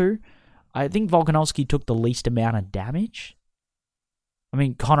lost to, I think Volkanovski took the least amount of damage.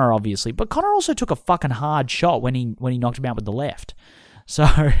 Conor obviously, but Conor also took a fucking hard shot when he knocked him out with the left. So,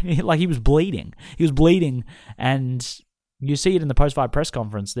 he was bleeding. He was bleeding, and you see it in the post-fight press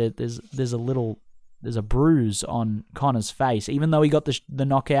conference. There's a bruise on Conor's face. Even though he got the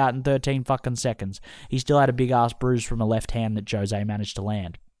knockout in 13 fucking seconds, he still had a big-ass bruise from a left hand that Jose managed to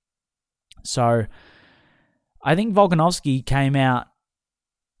land. So, I think Volkanovski came out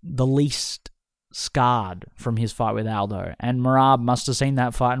the least scarred from his fight with Aldo. And Merab must have seen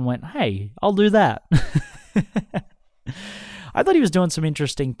that fight and went, hey, I'll do that. I thought he was doing some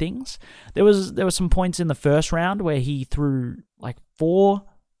interesting things. There were some points in the first round where he threw 4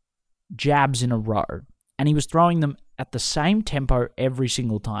 jabs in a row, and he was throwing them at the same tempo every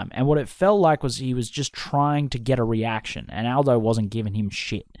single time. And what it felt like was he was just trying to get a reaction, and Aldo wasn't giving him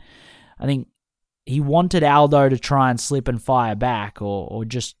shit. I think he wanted Aldo to try and slip and fire back, or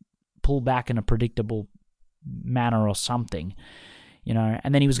just pull back in a predictable manner or something,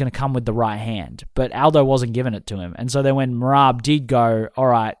 and then he was going to come with the right hand. But Aldo wasn't giving it to him. And so then when Merab did go, all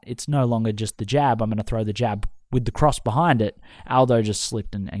right, it's no longer just the jab, I'm going to throw the jab with the cross behind it, Aldo just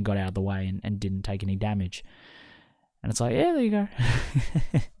slipped and got out of the way and didn't take any damage. And it's like, yeah, there you go.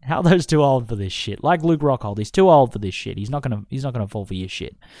 Aldo's too old for this shit. Like Luke Rockhold, he's too old for this shit. He's not gonna fall for your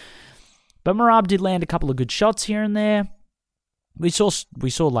shit. But Merab did land a couple of good shots here and there. We saw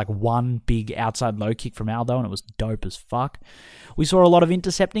one big outside low kick from Aldo, and it was dope as fuck. We saw a lot of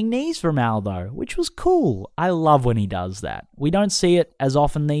intercepting knees from Aldo, which was cool. I love when he does that. We don't see it as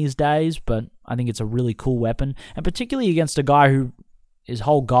often these days, but I think it's a really cool weapon, and particularly against a guy who his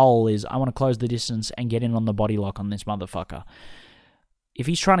whole goal is, I want to close the distance and get in on the body lock on this motherfucker. If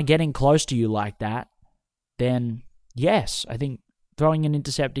he's trying to get in close to you like that, then yes, I think throwing an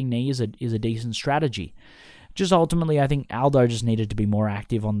intercepting knee is a decent strategy. Just ultimately, I think Aldo just needed to be more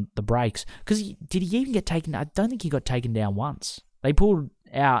active on the breaks. Because did he even get taken? I don't think he got taken down once. They pulled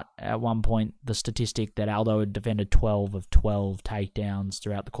out at one point the statistic that Aldo had defended 12 of 12 takedowns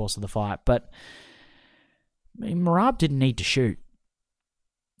throughout the course of the fight. But Merab didn't need to shoot.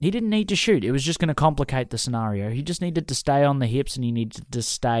 He didn't need to shoot. It was just going to complicate the scenario. He just needed to stay on the hips, and he needed to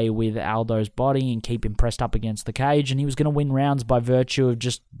stay with Aldo's body and keep him pressed up against the cage, and he was going to win rounds by virtue of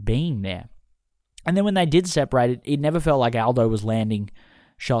just being there. And then when they did separate, it never felt like Aldo was landing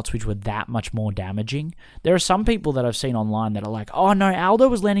shots which were that much more damaging. There are some people that I've seen online that are like, oh no, Aldo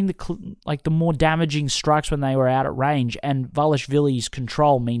was landing the more damaging strikes when they were out at range, and Valashvili's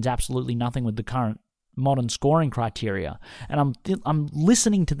control means absolutely nothing with the current modern scoring criteria. And I'm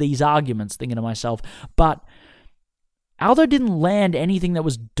listening to these arguments thinking to myself, but Aldo didn't land anything that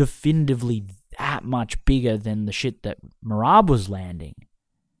was definitively that much bigger than the shit that Merab was landing.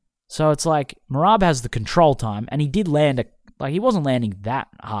 So it's like, Merab has the control time, and he did land he wasn't landing that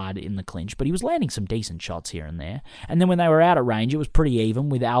hard in the clinch, but he was landing some decent shots here and there. And then when they were out at range, it was pretty even,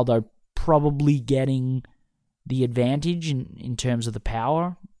 with Aldo probably getting the advantage in terms of the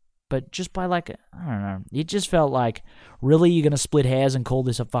power. But just by I don't know, it just felt like, really, you're going to split hairs and call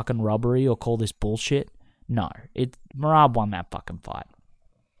this a fucking robbery or call this bullshit? No, Merab won that fucking fight.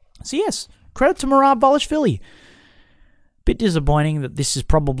 So yes, credit to Merab Valashvili. Bit disappointing that this is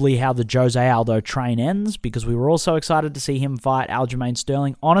probably how the Jose Aldo train ends, because we were also excited to see him fight Aljamain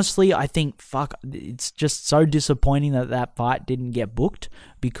Sterling. Honestly, I think, it's just so disappointing that fight didn't get booked,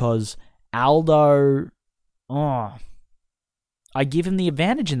 because Aldo, I give him the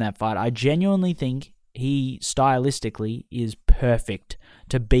advantage in that fight. I genuinely think he, stylistically, is perfect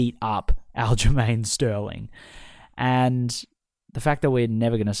to beat up Aljamain Sterling. And the fact that we're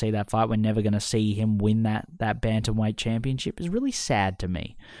never going to see that fight, we're never going to see him win that bantamweight championship, is really sad to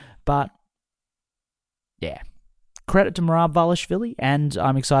me. But, yeah. Credit to Merab Valashvili, and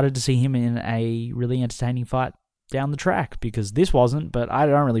I'm excited to see him in a really entertaining fight down the track, because this wasn't, but I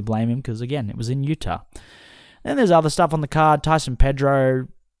don't really blame him, because, again, it was in Utah. Then there's other stuff on the card. Tyson Pedro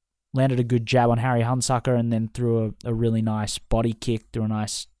landed a good jab on Harry Hunsucker, and then threw a really nice body kick, threw a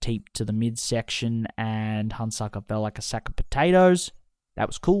nice teep to the midsection, and Hunsucker fell like a sack of potatoes. That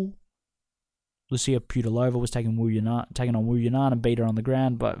was cool. Lucia Pudilova was taking on Wu Yunan and beat her on the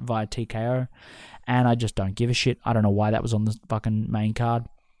ground via TKO. And I just don't give a shit. I don't know why that was on the fucking main card.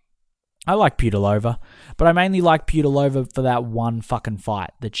 I like Pudilova, but I mainly like Pudilova for that one fucking fight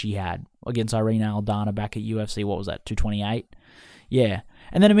that she had against Irina Aldana back at UFC, what was that, 228? Yeah.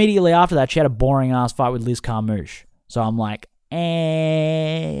 And then immediately after that, she had a boring-ass fight with Liz Carmouche. So I'm like,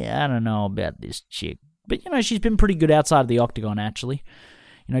 I don't know about this chick. But, she's been pretty good outside of the octagon, actually.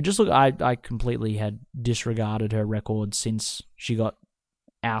 Just look, I completely had disregarded her record since she got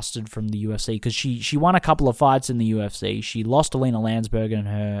ousted from the UFC, because she won a couple of fights in the UFC. She lost to Lena Landsberg in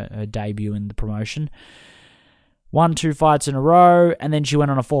her debut in the promotion. Won 2 fights in a row, and then she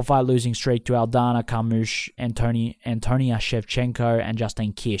went on a 4-fight losing streak to Aldana, Carmouche, Antonia Shevchenko, and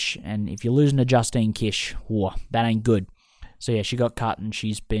Justine Kish. And if you're losing to Justine Kish, that ain't good. So yeah, she got cut, and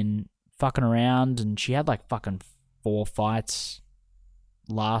she's been fucking around, and she had fucking 4 fights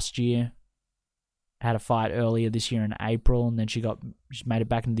last year. Had a fight earlier this year in April, and then she made it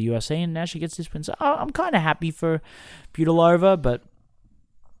back into the UFC, and now she gets this win. So I'm kind of happy for Pudilova, but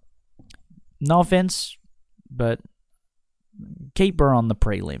no offense, but keep her on the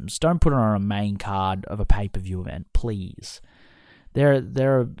prelims. Don't put her on a main card of a pay-per-view event, please. Don't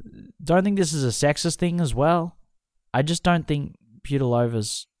think this is a sexist thing as well. I just don't think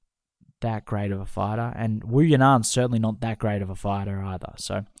Pudilova's that great of a fighter, and Wu Yunan's certainly not that great of a fighter either.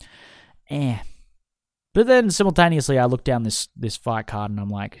 So, But then simultaneously, I look down this fight card, and I'm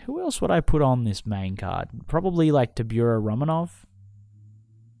like, who else would I put on this main card? Probably Tabura Romanov.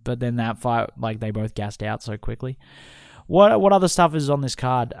 But then that fight, they both gassed out so quickly. What other stuff is on this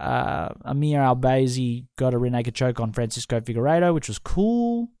card? Amir Albazi got a rear naked choke on Francisco Figueiredo, which was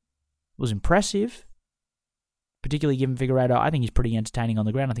cool. It was impressive. Particularly given Figueiredo, I think he's pretty entertaining on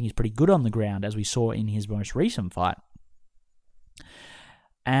the ground. I think he's pretty good on the ground, as we saw in his most recent fight.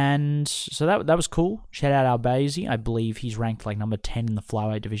 And so that was cool. Shout out Albazi. I believe he's ranked number 10 in the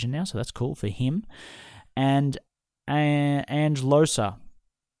flyweight division now, so that's cool for him. And Ange Losa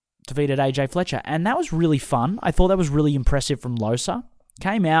defeated AJ Fletcher, and that was really fun. I thought that was really impressive from Losa.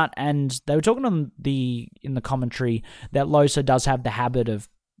 Came out, and they were talking in the commentary that Losa does have the habit of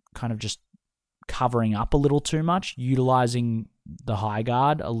kind of just covering up a little too much, utilizing the high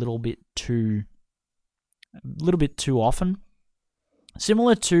guard a little bit too often.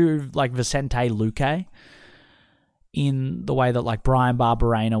 Similar to Vicente Luque, in the way that Brian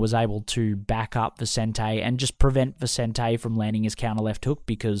Barberena was able to back up Vicente and just prevent Vicente from landing his counter left hook,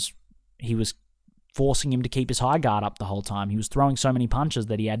 because he was forcing him to keep his high guard up the whole time. He was throwing so many punches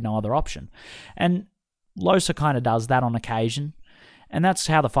that he had no other option. And Losa kind of does that on occasion. And that's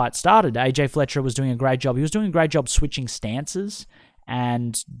how the fight started. AJ Fletcher was doing a great job. He was doing a great job switching stances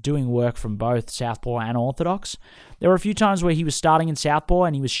and doing work from both southpaw and orthodox. There were a few times where he was starting in southpaw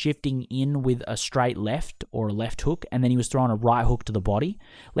and he was shifting in with a straight left or a left hook, and then he was throwing a right hook to the body.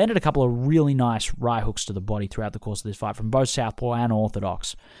 Landed a couple of really nice right hooks to the body throughout the course of this fight from both southpaw and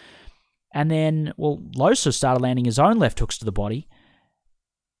orthodox. And then, Losa started landing his own left hooks to the body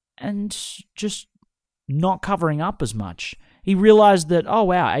and just not covering up as much. He realized that, oh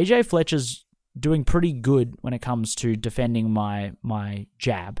wow, AJ Fletcher's doing pretty good when it comes to defending my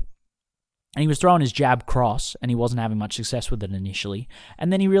jab. And he was throwing his jab cross, and he wasn't having much success with it initially.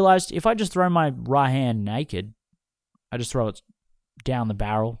 And then he realized, if I just throw my right hand naked, I just throw it down the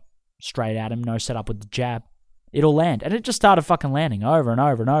barrel, straight at him, no setup with the jab, it'll land. And it just started fucking landing over and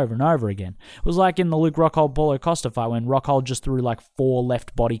over and over and over again. It was like in the Luke Rockhold Paulo Costa fight when Rockhold just threw like 4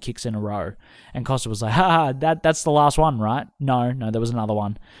 left body kicks in a row. And Costa was like, that's the last one, right? No, there was another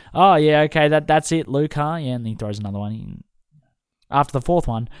one. Oh, yeah, okay, that's it, Luke, huh? Yeah, and he throws another one. After the 4th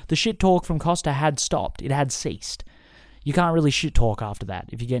one, the shit talk from Costa had stopped. It had ceased. You can't really shit talk after that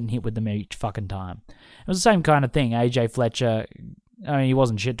if you're getting hit with them each fucking time. It was the same kind of thing. AJ Fletcher, I mean, he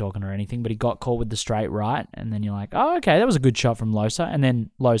wasn't shit talking or anything, but he got caught with the straight right, and then you're like, oh, okay, that was a good shot from Losa. And then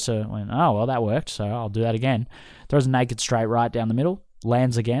Losa went, oh, well, that worked, so I'll do that again. Throws a naked straight right down the middle,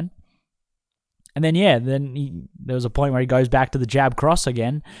 lands again. And then, there was a point where he goes back to the jab cross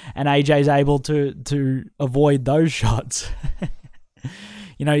again, and AJ's able to avoid those shots.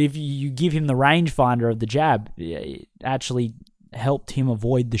 If you give him the rangefinder of the jab, it actually helped him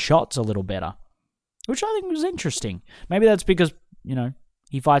avoid the shots a little better, which I think was interesting. Maybe that's because,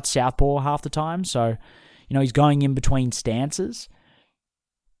 he fights southpaw half the time, so, he's going in between stances.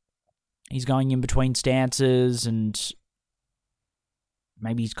 And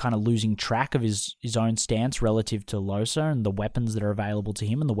maybe he's kind of losing track of his own stance relative to Losa and the weapons that are available to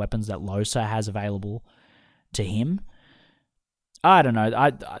him and the weapons that Losa has available to him. I don't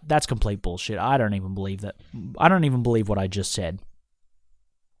know. That's complete bullshit. I don't even believe that. I don't even believe what I just said.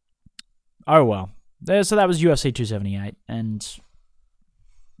 Oh, well. So that was UFC 278, and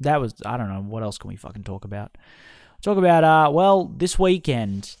that was, I don't know, what else can we fucking talk about? Talk about, this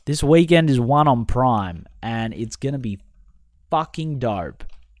weekend. This weekend is one on Prime, and it's going to be fucking dope.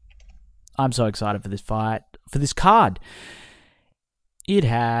 I'm so excited for this fight, for this card. It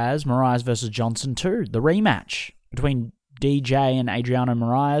has Moraes versus Johnson 2, the rematch between DJ and Adriano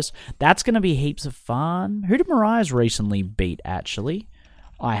Moraes. That's going to be heaps of fun. Who did Moraes recently beat, actually?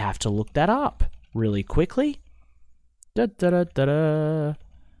 I have to look that up really quickly. Adriano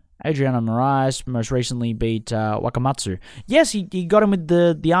Moraes most recently beat Wakamatsu. Yes, he got him with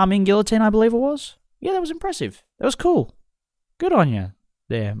the arm-in guillotine, I believe it was. Yeah, that was impressive. That was cool. Good on you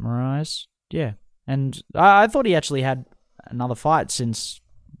there, Moraes. Yeah. And I thought he actually had another fight since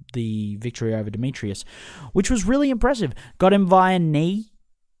the victory over Demetrius, which was really impressive. Got him via knee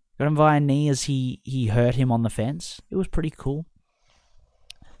as he hurt him on the fence. It was pretty cool.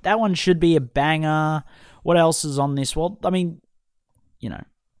 That one should be a banger. What else is on this? Well, I mean,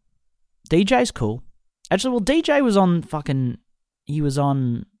 DJ's cool. Actually, DJ was on he was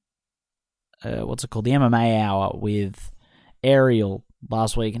on, what's it called? The MMA Hour with Ariel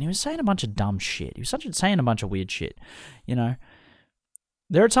last week, and he was saying a bunch of dumb shit. He was saying a bunch of weird shit,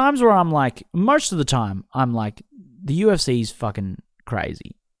 There are times where I'm like, most of the time, I'm like, the UFC's fucking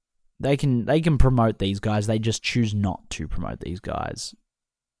crazy. They can promote these guys. They just choose not to promote these guys.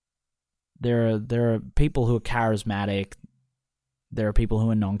 There are people who are charismatic. There are people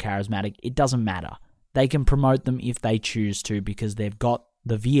who are non-charismatic. It doesn't matter. They can promote them if they choose to because they've got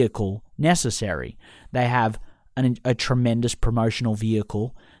the vehicle necessary. They have a tremendous promotional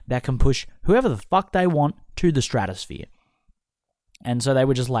vehicle that can push whoever the fuck they want to the stratosphere. And so they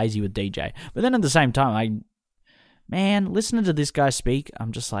were just lazy with DJ. But then at the same time, listening to this guy speak,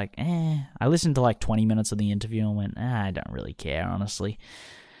 I'm just like, I listened to like 20 minutes of the interview and went, I don't really care, honestly.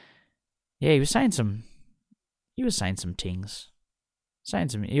 Yeah, he was saying some things. He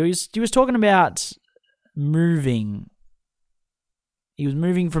was talking about moving. He was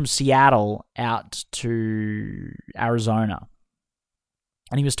moving from Seattle out to Arizona.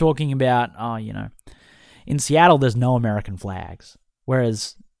 And he was talking about, in Seattle there's no American flags.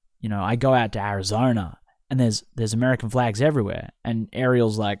 Whereas, I go out to Arizona and there's American flags everywhere. And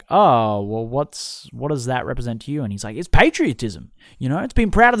Ariel's like, oh, well, what does that represent to you? And he's like, it's patriotism. It's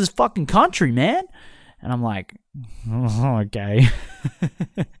being proud of this fucking country, man. And I'm like, oh, okay.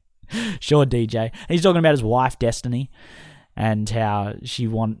 Sure, DJ. And he's talking about his wife, Destiny, and how she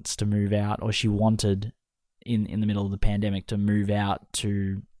wants to move out, or she wanted in the middle of the pandemic to move out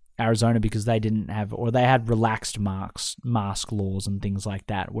to Arizona because they had relaxed mask laws and things like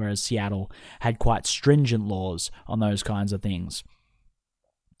that, whereas Seattle had quite stringent laws on those kinds of things.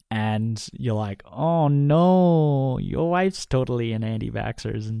 and you're like, oh no, your wife's totally an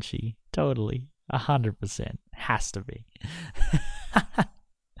anti-vaxxer, isn't she? Totally. 100%. Has to be.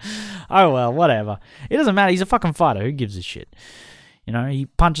 Oh well, whatever. It doesn't matter. He's a fucking fighter. Who gives a shit? You know, he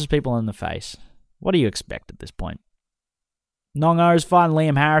punches people in the face. What do you expect at this point? Nongo's fighting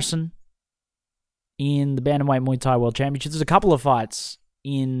Liam Harrison in the Bantamweight Muay Thai World Championships. There's a couple of fights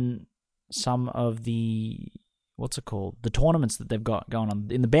in some of the, the tournaments that they've got going on.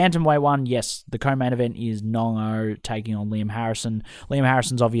 In the Bantamweight one, yes, the co-main event is Nongo taking on Liam Harrison. Liam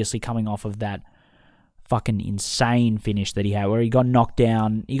Harrison's obviously coming off of that fucking insane finish that he had where he got knocked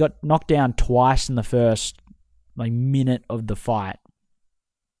down. He got knocked down twice in the first minute of the fight.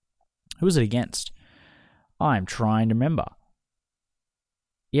 Who was it against? I'm trying to remember.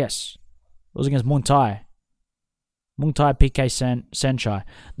 Yes, it was against Muay Thai PK Senchai.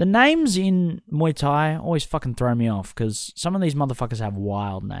 The names in Muay Thai always fucking throw me off because some of these motherfuckers have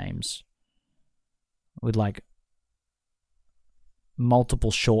wild names with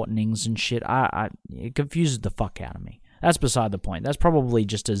multiple shortenings and shit. It confuses the fuck out of me. That's beside the point. That's probably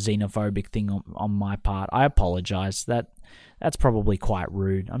just a xenophobic thing on my part. I apologize. That's probably quite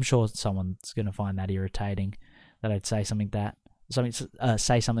rude. I'm sure someone's going to find that irritating that I'd say something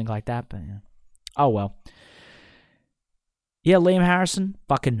like that. But yeah. Oh well. Yeah, Liam Harrison,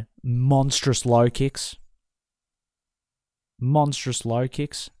 fucking monstrous low kicks.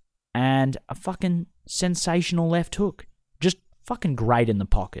 And a fucking sensational left hook. Just fucking great in the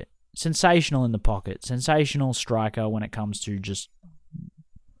pocket. Sensational in the pocket. Sensational striker when it comes to just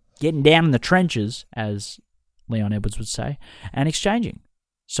getting down in the trenches, as Leon Edwards would say, and exchanging.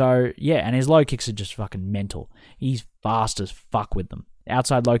 So, yeah, and his low kicks are just fucking mental. He's fast as fuck with them.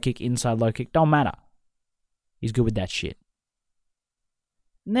 Outside low kick, inside low kick, don't matter. He's good with that shit.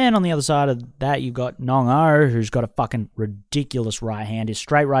 And then on the other side of that, you've got Nongo, who's got a fucking ridiculous right hand. He's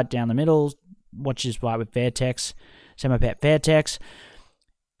straight right down the middle. Watch his fight with Fairtex, Semipet Fairtex.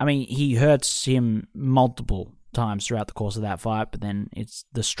 I mean, he hurts him multiple times throughout the course of that fight, but then it's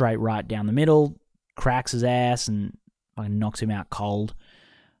the straight right down the middle, cracks his ass, and fucking knocks him out cold.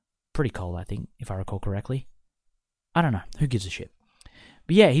 Pretty cold, I think, if I recall correctly. I don't know. Who gives a shit?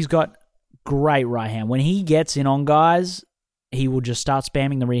 But yeah, he's got great right hand. When he gets in on guys, he will just start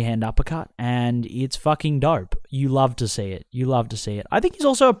spamming the rear hand uppercut, and it's fucking dope. You love to see it. I think he's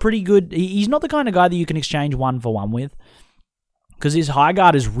also a pretty good... He's not the kind of guy that you can exchange 1-for-1 with, because his high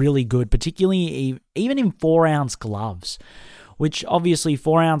guard is really good, particularly even in 4-ounce gloves, which obviously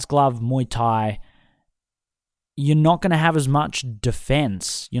 4-ounce glove Muay Thai, you're not going to have as much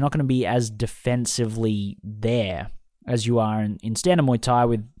defense. You're not going to be as defensively there as you are in standard Muay Thai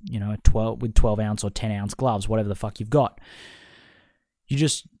with 12-ounce or 10-ounce gloves, whatever the fuck you've got. You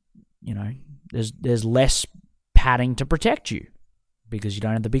just, there's less padding to protect you because you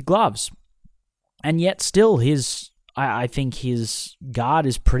don't have the big gloves. And yet still I think his guard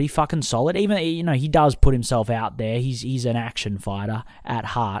is pretty fucking solid. Even, he does put himself out there. He's an action fighter at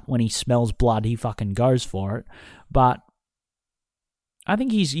heart. When he smells blood, he fucking goes for it. But I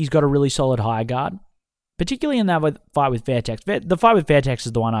think he's got a really solid high guard, particularly in that fight with Fairtex. The fight with Fairtex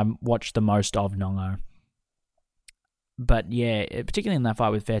is the one I watched the most of Nongo. But yeah, particularly in that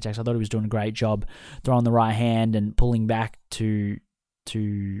fight with Fairtex, I thought he was doing a great job throwing the right hand and pulling back to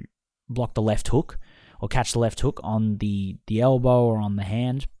block the left hook or catch the left hook on the elbow or on the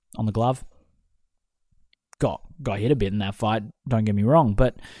hand, on the glove. Got hit a bit in that fight, don't get me wrong,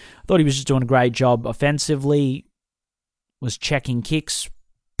 but I thought he was just doing a great job offensively, was checking kicks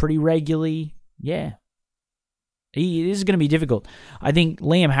pretty regularly. Yeah. This is going to be difficult. I think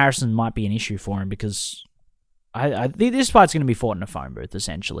Liam Harrison might be an issue for him because this fight's going to be fought in a phone booth,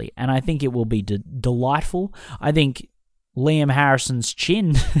 essentially, and I think it will be delightful. I think Liam Harrison's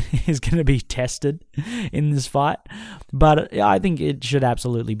chin is going to be tested in this fight, but I think it should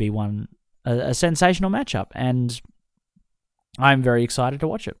absolutely be a sensational matchup, and I'm very excited to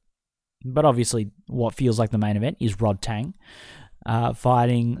watch it. But obviously, what feels like the main event is Rod Tang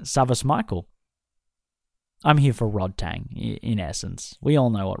fighting Savas Michael. I'm here for Rod Tang, in essence. We all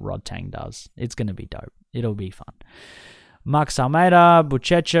know what Rod Tang does. It's going to be dope. It'll be fun. Marcus Almeida,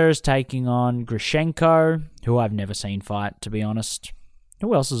 Buchecha is taking on Grishenko, who I've never seen fight, to be honest.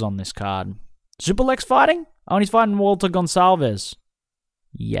 Who else is on this card? Superlex fighting? Oh, and he's fighting Walter Gonçalves.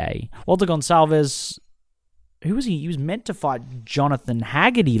 Yay. Walter Gonçalves, who was he? He was meant to fight Jonathan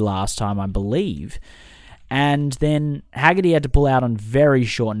Haggerty last time, I believe. And then Haggerty had to pull out on very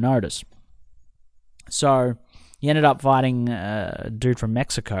short notice. So he ended up fighting a dude from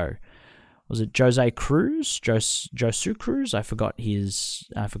Mexico. was it Jose Cruz? Josu Cruz? I forgot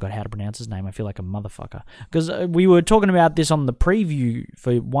how to pronounce his name. I feel like a motherfucker. Because we were talking about this on the preview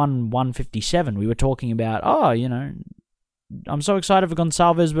for 157. We were talking about, I'm so excited for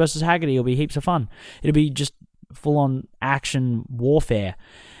Gonçalves versus Haggerty. It'll be heaps of fun. It'll be just full-on action warfare.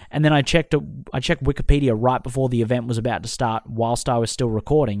 And then I checked Wikipedia right before the event was about to start whilst I was still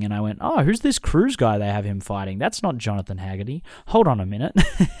recording, and I went, oh, who's this Cruz guy they have him fighting? That's not Jonathan Haggerty. Hold on a minute.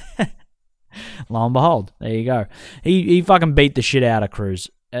 Lo and behold, there you go. He fucking beat the shit out of Cruz.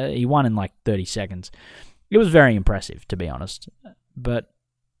 He won in like 30 seconds. It was very impressive, to be honest. But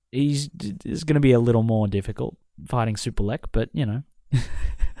it's going to be a little more difficult fighting Superlek, but,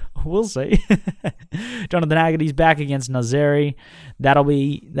 we'll see. Jonathan Haggerty's back against Nazeri. That'll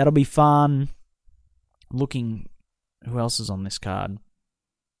be fun. Looking, who else is on this card?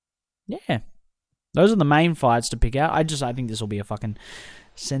 Yeah. Those are the main fights to pick out. I think this will be a fucking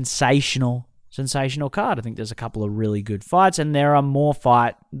sensational card. I think there's a couple of really good fights, and there are more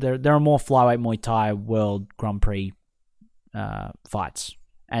flyweight Muay Thai World Grand Prix fights.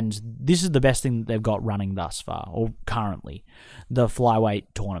 And this is the best thing that they've got running thus far, or currently. The flyweight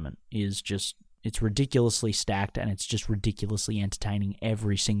tournament is just, it's ridiculously stacked, and it's just ridiculously entertaining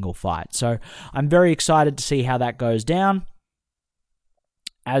every single fight. So I'm very excited to see how that goes down.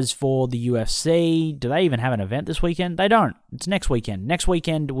 As for the UFC, do they even have an event this weekend? They don't. It's next weekend. Next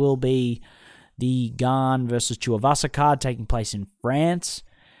weekend will be the Gane versus Tuivasa card taking place in France.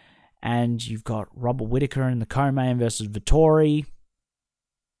 And you've got Robert Whittaker in the co-main versus Vettori.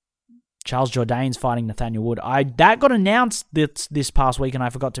 Charles Jourdain's fighting Nathaniel Wood. That got announced this past week, and I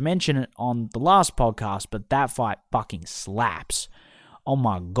forgot to mention it on the last podcast, but that fight fucking slaps. Oh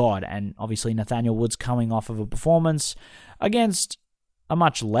my God. And obviously Nathaniel Wood's coming off of a performance against a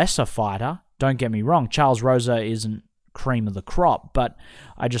much lesser fighter. Don't get me wrong, Charles Rosa isn't cream of the crop, but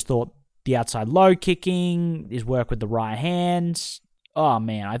I just thought the outside low kicking, his work with the right hand, oh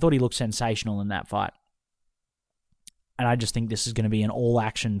man, I thought he looked sensational in that fight. And I just think this is going to be an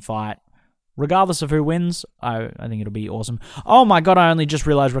all-action fight. Regardless of who wins, I think it'll be awesome. Oh my God, I only just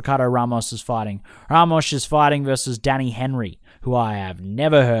realized Ricardo Ramos is fighting. Ramos is fighting versus Danny Henry, who I have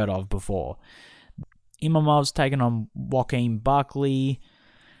never heard of before. Imamov's taking on Joaquin Buckley.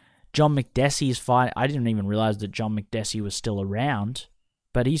 John McDessie's fighting. I didn't even realize that John McDessie was still around.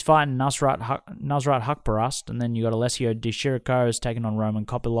 But he's fighting Nasrat Haqparast. And then you got Alessio Di Chirico's taking on Roman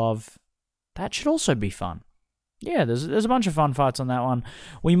Kopylov. That should also be fun. Yeah, there's a bunch of fun fights on that one.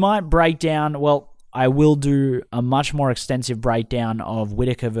 We might break down, well, I will do a much more extensive breakdown of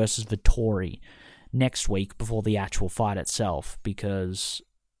Whittaker versus Vettori next week before the actual fight itself, because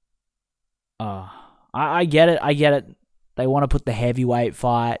I get it. They want to put the heavyweight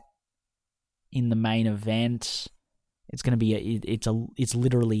fight in the main event. It's going to be it's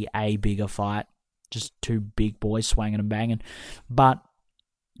literally a bigger fight, just two big boys swinging and banging. But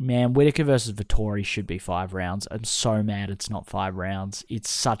man, Whittaker versus Vettori should be 5 rounds. I'm so mad it's not 5 rounds.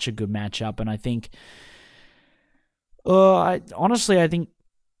 It's such a good matchup, and I think, I think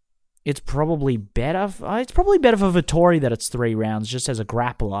it's probably better. It's probably better for Vettori that it's 3 rounds, just as a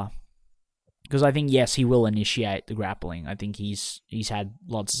grappler, because I think, yes, he will initiate the grappling. I think he's had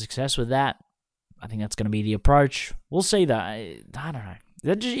lots of success with that. I think that's going to be the approach. We'll see that. I don't know.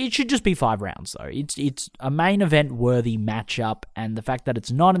 It should just be 5 rounds, though. It's a main event worthy matchup, and the fact that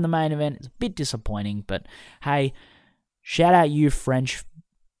it's not in the main event is a bit disappointing. But hey, shout out you French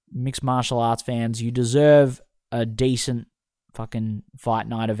mixed martial arts fans. You deserve a decent fucking fight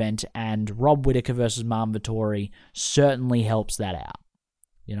night event, and Rob Whittaker versus Marvin Vettori certainly helps that out.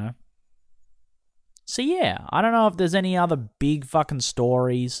 So yeah, I don't know if there's any other big fucking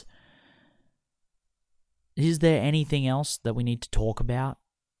stories. Is there anything else that we need to talk about?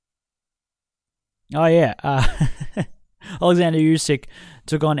 Oh, yeah. Oleksandr Usyk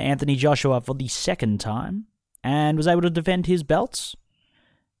took on Anthony Joshua for the second time and was able to defend his belts.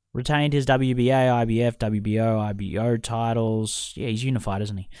 Retained his WBA, IBF, WBO, IBO titles. Yeah, he's unified,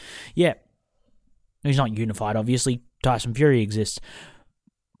 isn't he? Yeah. He's not unified, obviously. Tyson Fury exists.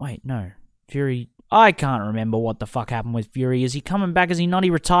 Wait, no. Fury... I can't remember what the fuck happened with Fury. Is he coming back? Is he not? He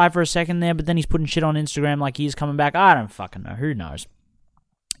retired for a second there, but then he's putting shit on Instagram like he's coming back. I don't fucking know. Who knows?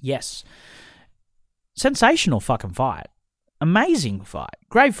 Yes. Sensational fucking fight. Amazing fight.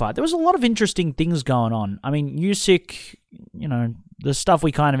 Great fight. There was a lot of interesting things going on. I mean, Usyk, the stuff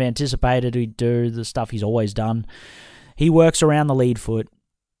we kind of anticipated he'd do, the stuff he's always done. He works around the lead foot.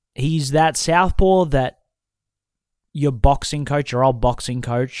 He's that southpaw that your old boxing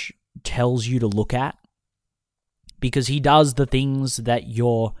coach, tells you to look at, because he does the things that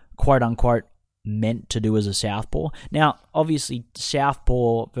your quote-unquote meant to do as a southpaw. Now, obviously,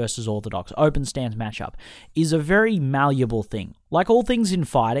 southpaw versus orthodox open stance matchup is a very malleable thing. Like all things in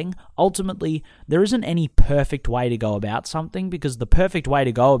fighting, ultimately, there isn't any perfect way to go about something, because the perfect way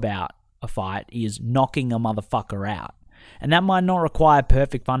to go about a fight is knocking a motherfucker out. And that might not require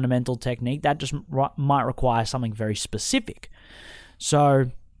perfect fundamental technique. That just might require something very specific.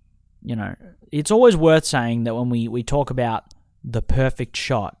 So, it's always worth saying that when we talk about the perfect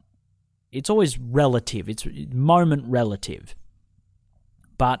shot, it's always relative. It's moment relative.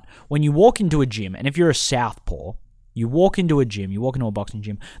 But when you walk into a gym, and if you're a southpaw, you walk into a boxing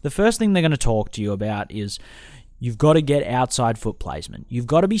gym, the first thing they're going to talk to you about is you've got to get outside foot placement. You've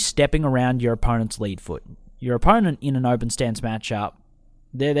got to be stepping around your opponent's lead foot. Your opponent in an open stance matchup,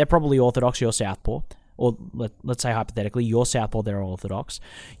 they're probably orthodox, you're southpaw. Or let's say hypothetically, you're southpaw, they're orthodox.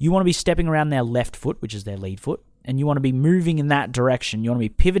 You want to be stepping around their left foot, which is their lead foot, and you want to be moving in that direction. You want to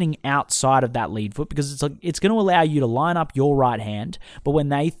be pivoting outside of that lead foot, because it's going to allow you to line up your right hand, but when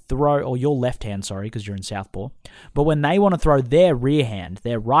they throw, or your left hand, sorry, because you're in southpaw, but when they want to throw their rear hand,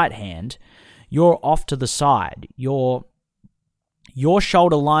 their right hand, you're off to the side. Your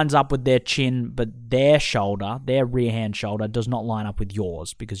shoulder lines up with their chin, but their shoulder, their rear hand shoulder, does not line up with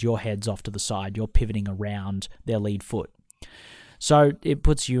yours, because your head's off to the side. You're pivoting around their lead foot. So it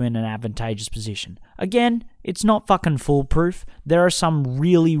puts you in an advantageous position. Again, it's not fucking foolproof. There are some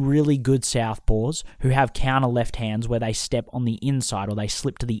really, really good southpaws who have counter left hands where they step on the inside, or they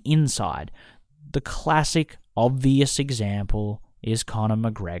slip to the inside. The classic, obvious example is Conor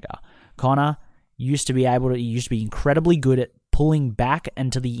McGregor. Conor used to be incredibly good at pulling back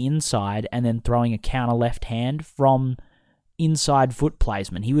and to the inside and then throwing a counter left hand from inside foot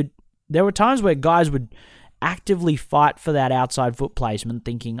placement. There were times where guys would actively fight for that outside foot placement,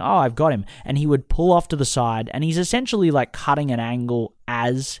 thinking, oh, I've got him, and he would pull off to the side, and he's essentially like cutting an angle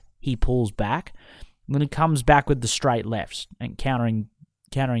as he pulls back, and then he comes back with the straight lefts and countering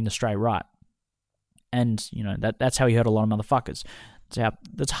the straight right. And, that's how he hurt a lot of motherfuckers.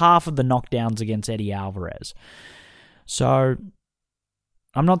 That's half of the knockdowns against Eddie Alvarez. So,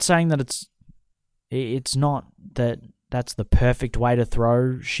 I'm not saying that it's not that that's the perfect way to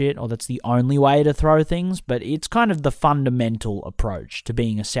throw shit, or that's the only way to throw things, but it's kind of the fundamental approach to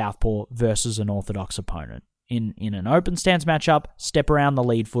being a southpaw versus an orthodox opponent. In an open stance matchup, step around the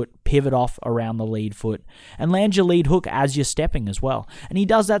lead foot, pivot off around the lead foot, and land your lead hook as you're stepping as well. And he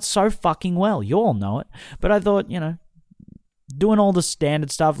does that so fucking well. You all know it. But I thought, doing all the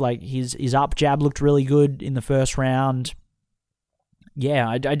standard stuff, like his up jab looked really good in the first round. Yeah,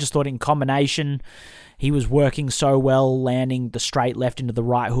 I just thought in combination, he was working so well, landing the straight left into the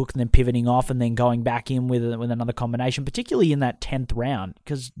right hook and then pivoting off and then going back in with another combination, particularly in that 10th round,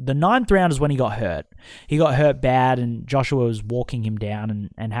 because the 9th round is when he got hurt. He got hurt bad, and Joshua was walking him down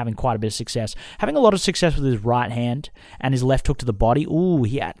and having quite a bit of success. Having a lot of success with his right hand and his left hook to the body. Ooh,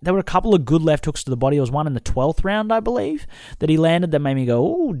 there were a couple of good left hooks to the body. There was one in the 12th round, I believe, that he landed that made me go,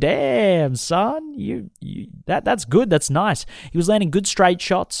 ooh, damn, son. That's good. That's nice. He was landing good straight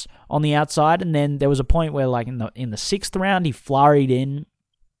shots on the outside, and then there was a point where, like in the 6th round, he flurried in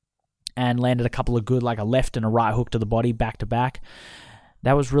and landed a couple of good, like a left and a right hook to the body back to back.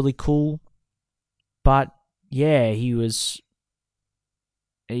 That was really cool. But yeah, he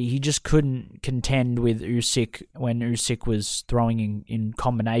just couldn't contend with Usyk when Usyk was throwing in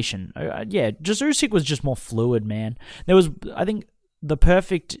combination. Usyk was just more fluid, man. There was, I think, the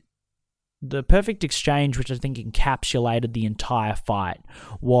perfect exchange, which I think encapsulated the entire fight,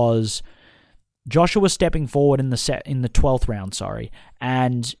 was Joshua stepping forward in the 12th round,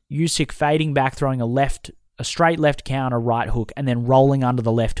 and Usyk fading back, throwing a straight left counter right hook, and then rolling under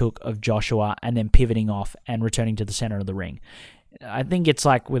the left hook of Joshua, and then pivoting off and returning to the center of the ring. I think it's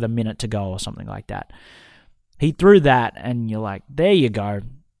like with a minute to go or something like that. He threw that, and you're like, there you go.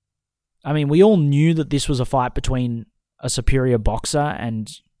 I mean, we all knew that this was a fight between a superior boxer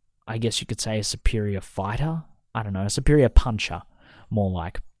and, I guess you could say, a superior fighter. I don't know, a superior puncher, more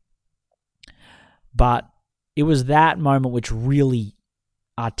like. But it was that moment which really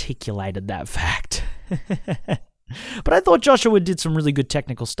articulated that fact. But I thought Joshua did some really good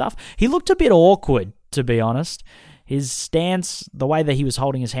technical stuff. He looked a bit awkward, to be honest. His stance, the way that he was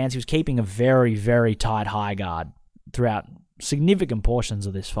holding his hands, he was keeping a very, very tight high guard throughout significant portions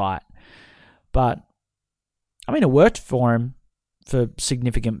of this fight. But, I mean, it worked for him for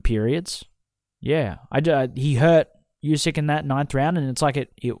significant periods. Yeah, he hurt Usyk in that 9th round, and it's like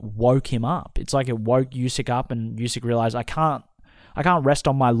it woke him up. It's like it woke Usyk up, and Usyk realized, I I can't rest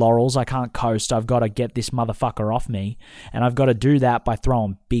on my laurels. I can't coast. I've got to get this motherfucker off me, and I've got to do that by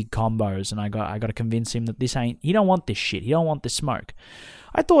throwing big combos. And I got to convince him that he don't want this shit. He don't want this smoke.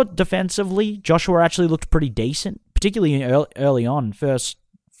 I thought defensively, Joshua actually looked pretty decent, particularly early on, first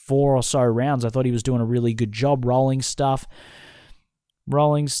 4 or so rounds. I thought he was doing a really good job rolling stuff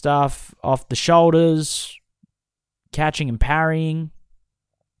off the shoulders, catching and parrying.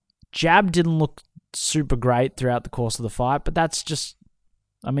 Jab didn't look super great throughout the course of the fight, but that's just,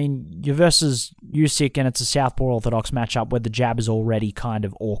 I mean, you're versus Usyk and it's a Southpaw Orthodox matchup where the jab is already kind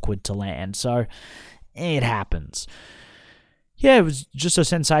of awkward to land, so it happens. Yeah, it was just a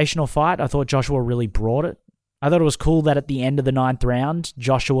sensational fight. I thought Joshua really brought it. I thought it was cool that at the end of the 9th round,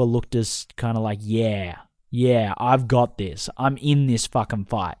 Joshua looked as kind of like, yeah, I've got this. I'm in this fucking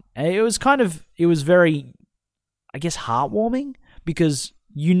fight. And it was very, I guess, heartwarming, because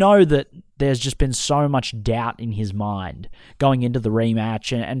you know that there's just been so much doubt in his mind going into the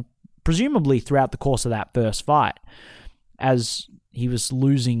rematch and presumably throughout the course of that first fight as he was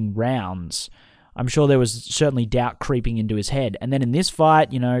losing rounds. I'm sure there was certainly doubt creeping into his head. And then in this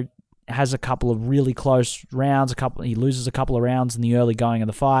fight, has a couple of really close rounds. He loses a couple of rounds in the early going of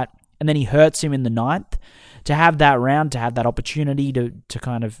the fight, and then he hurts him in the 9th. To have that round, to have that opportunity to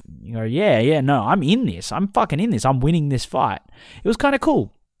kind of, no, I'm in this. I'm fucking in this. I'm winning this fight. It was kind of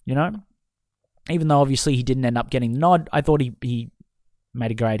cool, Even though obviously he didn't end up getting the nod, I thought he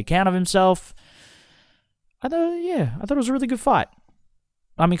made a great account of himself. I thought it was a really good fight.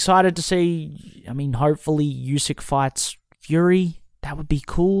 I'm excited to see, hopefully Usyk fights Fury. That would be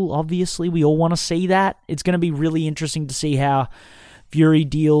cool, obviously. We all want to see that. It's going to be really interesting to see how Fury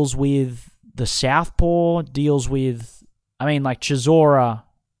deals with the Southpaw, deals with, Chisora,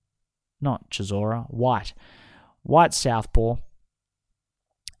 not Chisora, White Southpaw,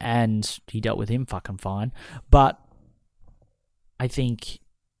 and he dealt with him fucking fine. But I think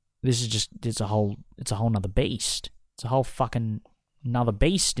this is just, it's a whole nother beast. It's a whole fucking another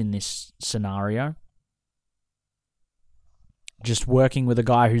beast in this scenario. Just working with a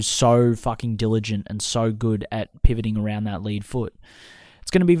guy who's so fucking diligent and so good at pivoting around that lead foot. It's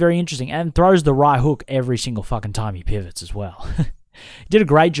going to be very interesting. And throws the right hook every single fucking time he pivots as well. He did a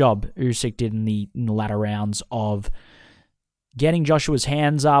great job, Usyk did in the latter rounds, of getting Joshua's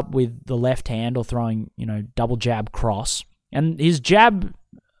hands up with the left hand or throwing, double jab cross. And his jab,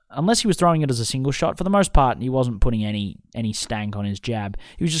 unless he was throwing it as a single shot, for the most part, he wasn't putting any stank on his jab.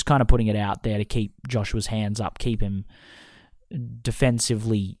 He was just kind of putting it out there to keep Joshua's hands up, keep him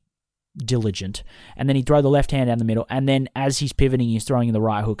defensively diligent. And then he'd throw the left hand down the middle, and then as he's pivoting, he's throwing in the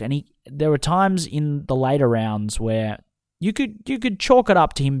right hook. And there were times in the later rounds where you could chalk it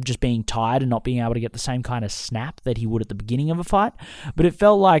up to him just being tired and not being able to get the same kind of snap that he would at the beginning of a fight. But it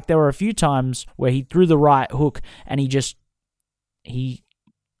felt like there were a few times where he threw the right hook and he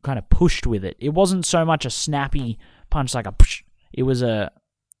kind of pushed with it. It wasn't so much a snappy punch like a push. It was a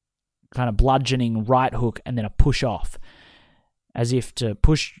kind of bludgeoning right hook and then a push off, as if to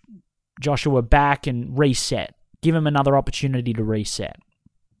push Joshua back and reset. Give him another opportunity to reset.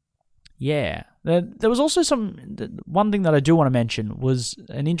 Yeah. There was also one thing that I do want to mention was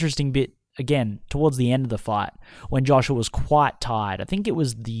an interesting bit, again, towards the end of the fight, when Joshua was quite tired. I think it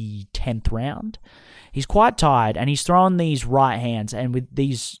was the 10th round. He's quite tired, and he's throwing these right hands, and with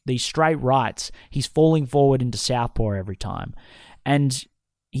these straight rights, he's falling forward into southpaw every time. And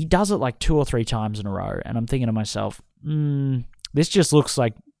he does it like 2 or 3 times in a row, and I'm thinking to myself, this just looks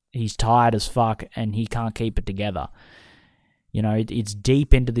like he's tired as fuck, and he can't keep it together. It's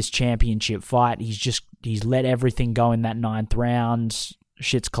deep into this championship fight. He's let everything go in that 9th round.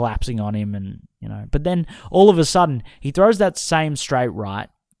 Shit's collapsing on him, and But then all of a sudden, he throws that same straight right,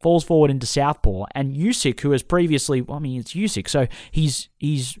 falls forward into southpaw, and Usyk, who has previously, it's Usyk, so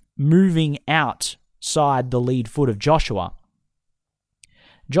he's moving outside the lead foot of Joshua.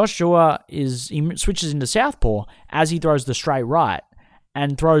 He switches into southpaw as he throws the straight right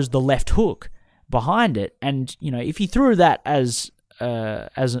and throws the left hook behind it. And if he threw that as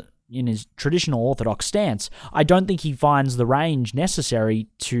in his traditional orthodox stance, I don't think he finds the range necessary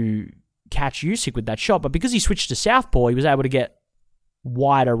to catch Usyk with that shot. But because he switched to southpaw, he was able to get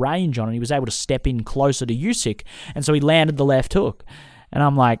wider range on it. He was able to step in closer to Usyk, and so he landed the left hook. And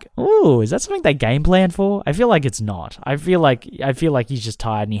I'm like, ooh, is that something they game planned for? I feel like it's not. I feel like he's just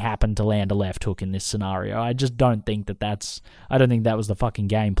tired and he happened to land a left hook in this scenario. I just don't think I don't think that was the fucking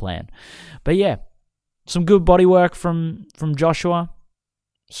game plan. But yeah, some good body work from Joshua.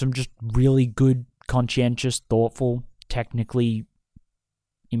 Some just really good, conscientious, thoughtful, technically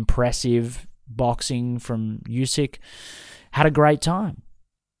impressive boxing from Usyk. Had a great time.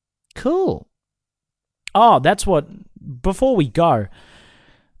 Cool. Oh, that's what before we go,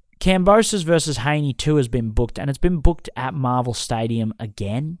 Kambosos versus Haney 2 has been booked, and it's been booked at Marvel Stadium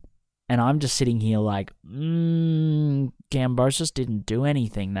again. And I'm just sitting here like, Kambosos didn't do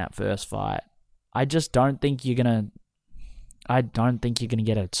anything that first fight. I don't think you're gonna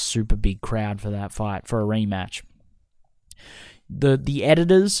get a super big crowd for that fight, for a rematch. The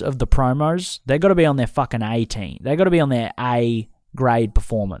editors of the promos, they got to be on their fucking A team. They got to be on their A grade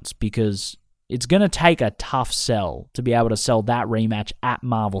performance, because it's going to take a tough sell to be able to sell that rematch at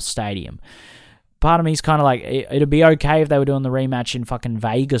Marvel Stadium. Part of me is kind of like, it'd be okay if they were doing the rematch in fucking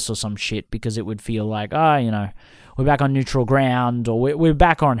Vegas or some shit, because it would feel like, we're back on neutral ground, or we're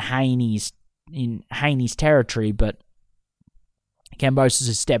back on Haney's territory, but Kambosos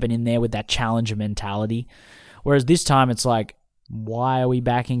is stepping in there with that challenger mentality. Whereas this time it's like, why are we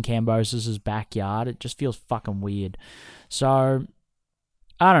back in Kambosos' backyard? It just feels fucking weird. So,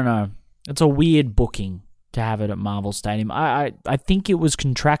 I don't know. It's a weird booking to have it at Marvel Stadium. I think it was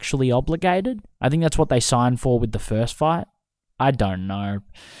contractually obligated. I think that's what they signed for with the first fight. I don't know.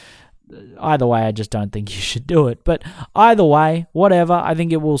 Either way, I just don't think you should do it. But either way, whatever, I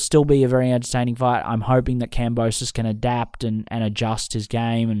think it will still be a very entertaining fight. I'm hoping that Kambosos can adapt and adjust his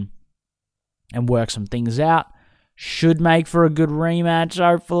game and work some things out. Should make for a good rematch,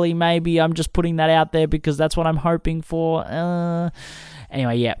 hopefully, maybe. I'm just putting that out there because that's what I'm hoping for.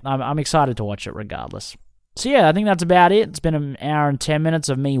 Anyway, yeah, I'm excited to watch it regardless. So yeah, I think that's about it. It's been an hour and 10 minutes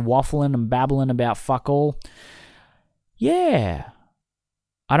of me waffling and babbling about fuck all. Yeah.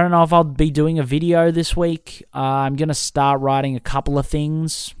 I don't know if I'll be doing a video this week. I'm going to start writing a couple of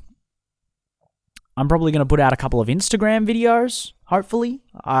things. I'm probably going to put out a couple of Instagram videos, hopefully.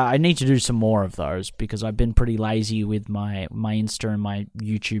 I need to do some more of those because I've been pretty lazy with my Insta and my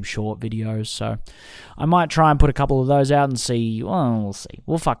YouTube short videos. So I might try and put a couple of those out and see. Well, we'll see.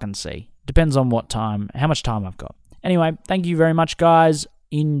 We'll fucking see. Depends on how much time I've got. Anyway, thank you very much, guys.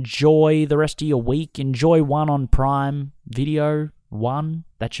 Enjoy the rest of your week. Enjoy One on Prime video 1.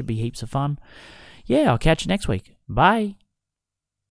 That should be heaps of fun. Yeah, I'll catch you next week. Bye.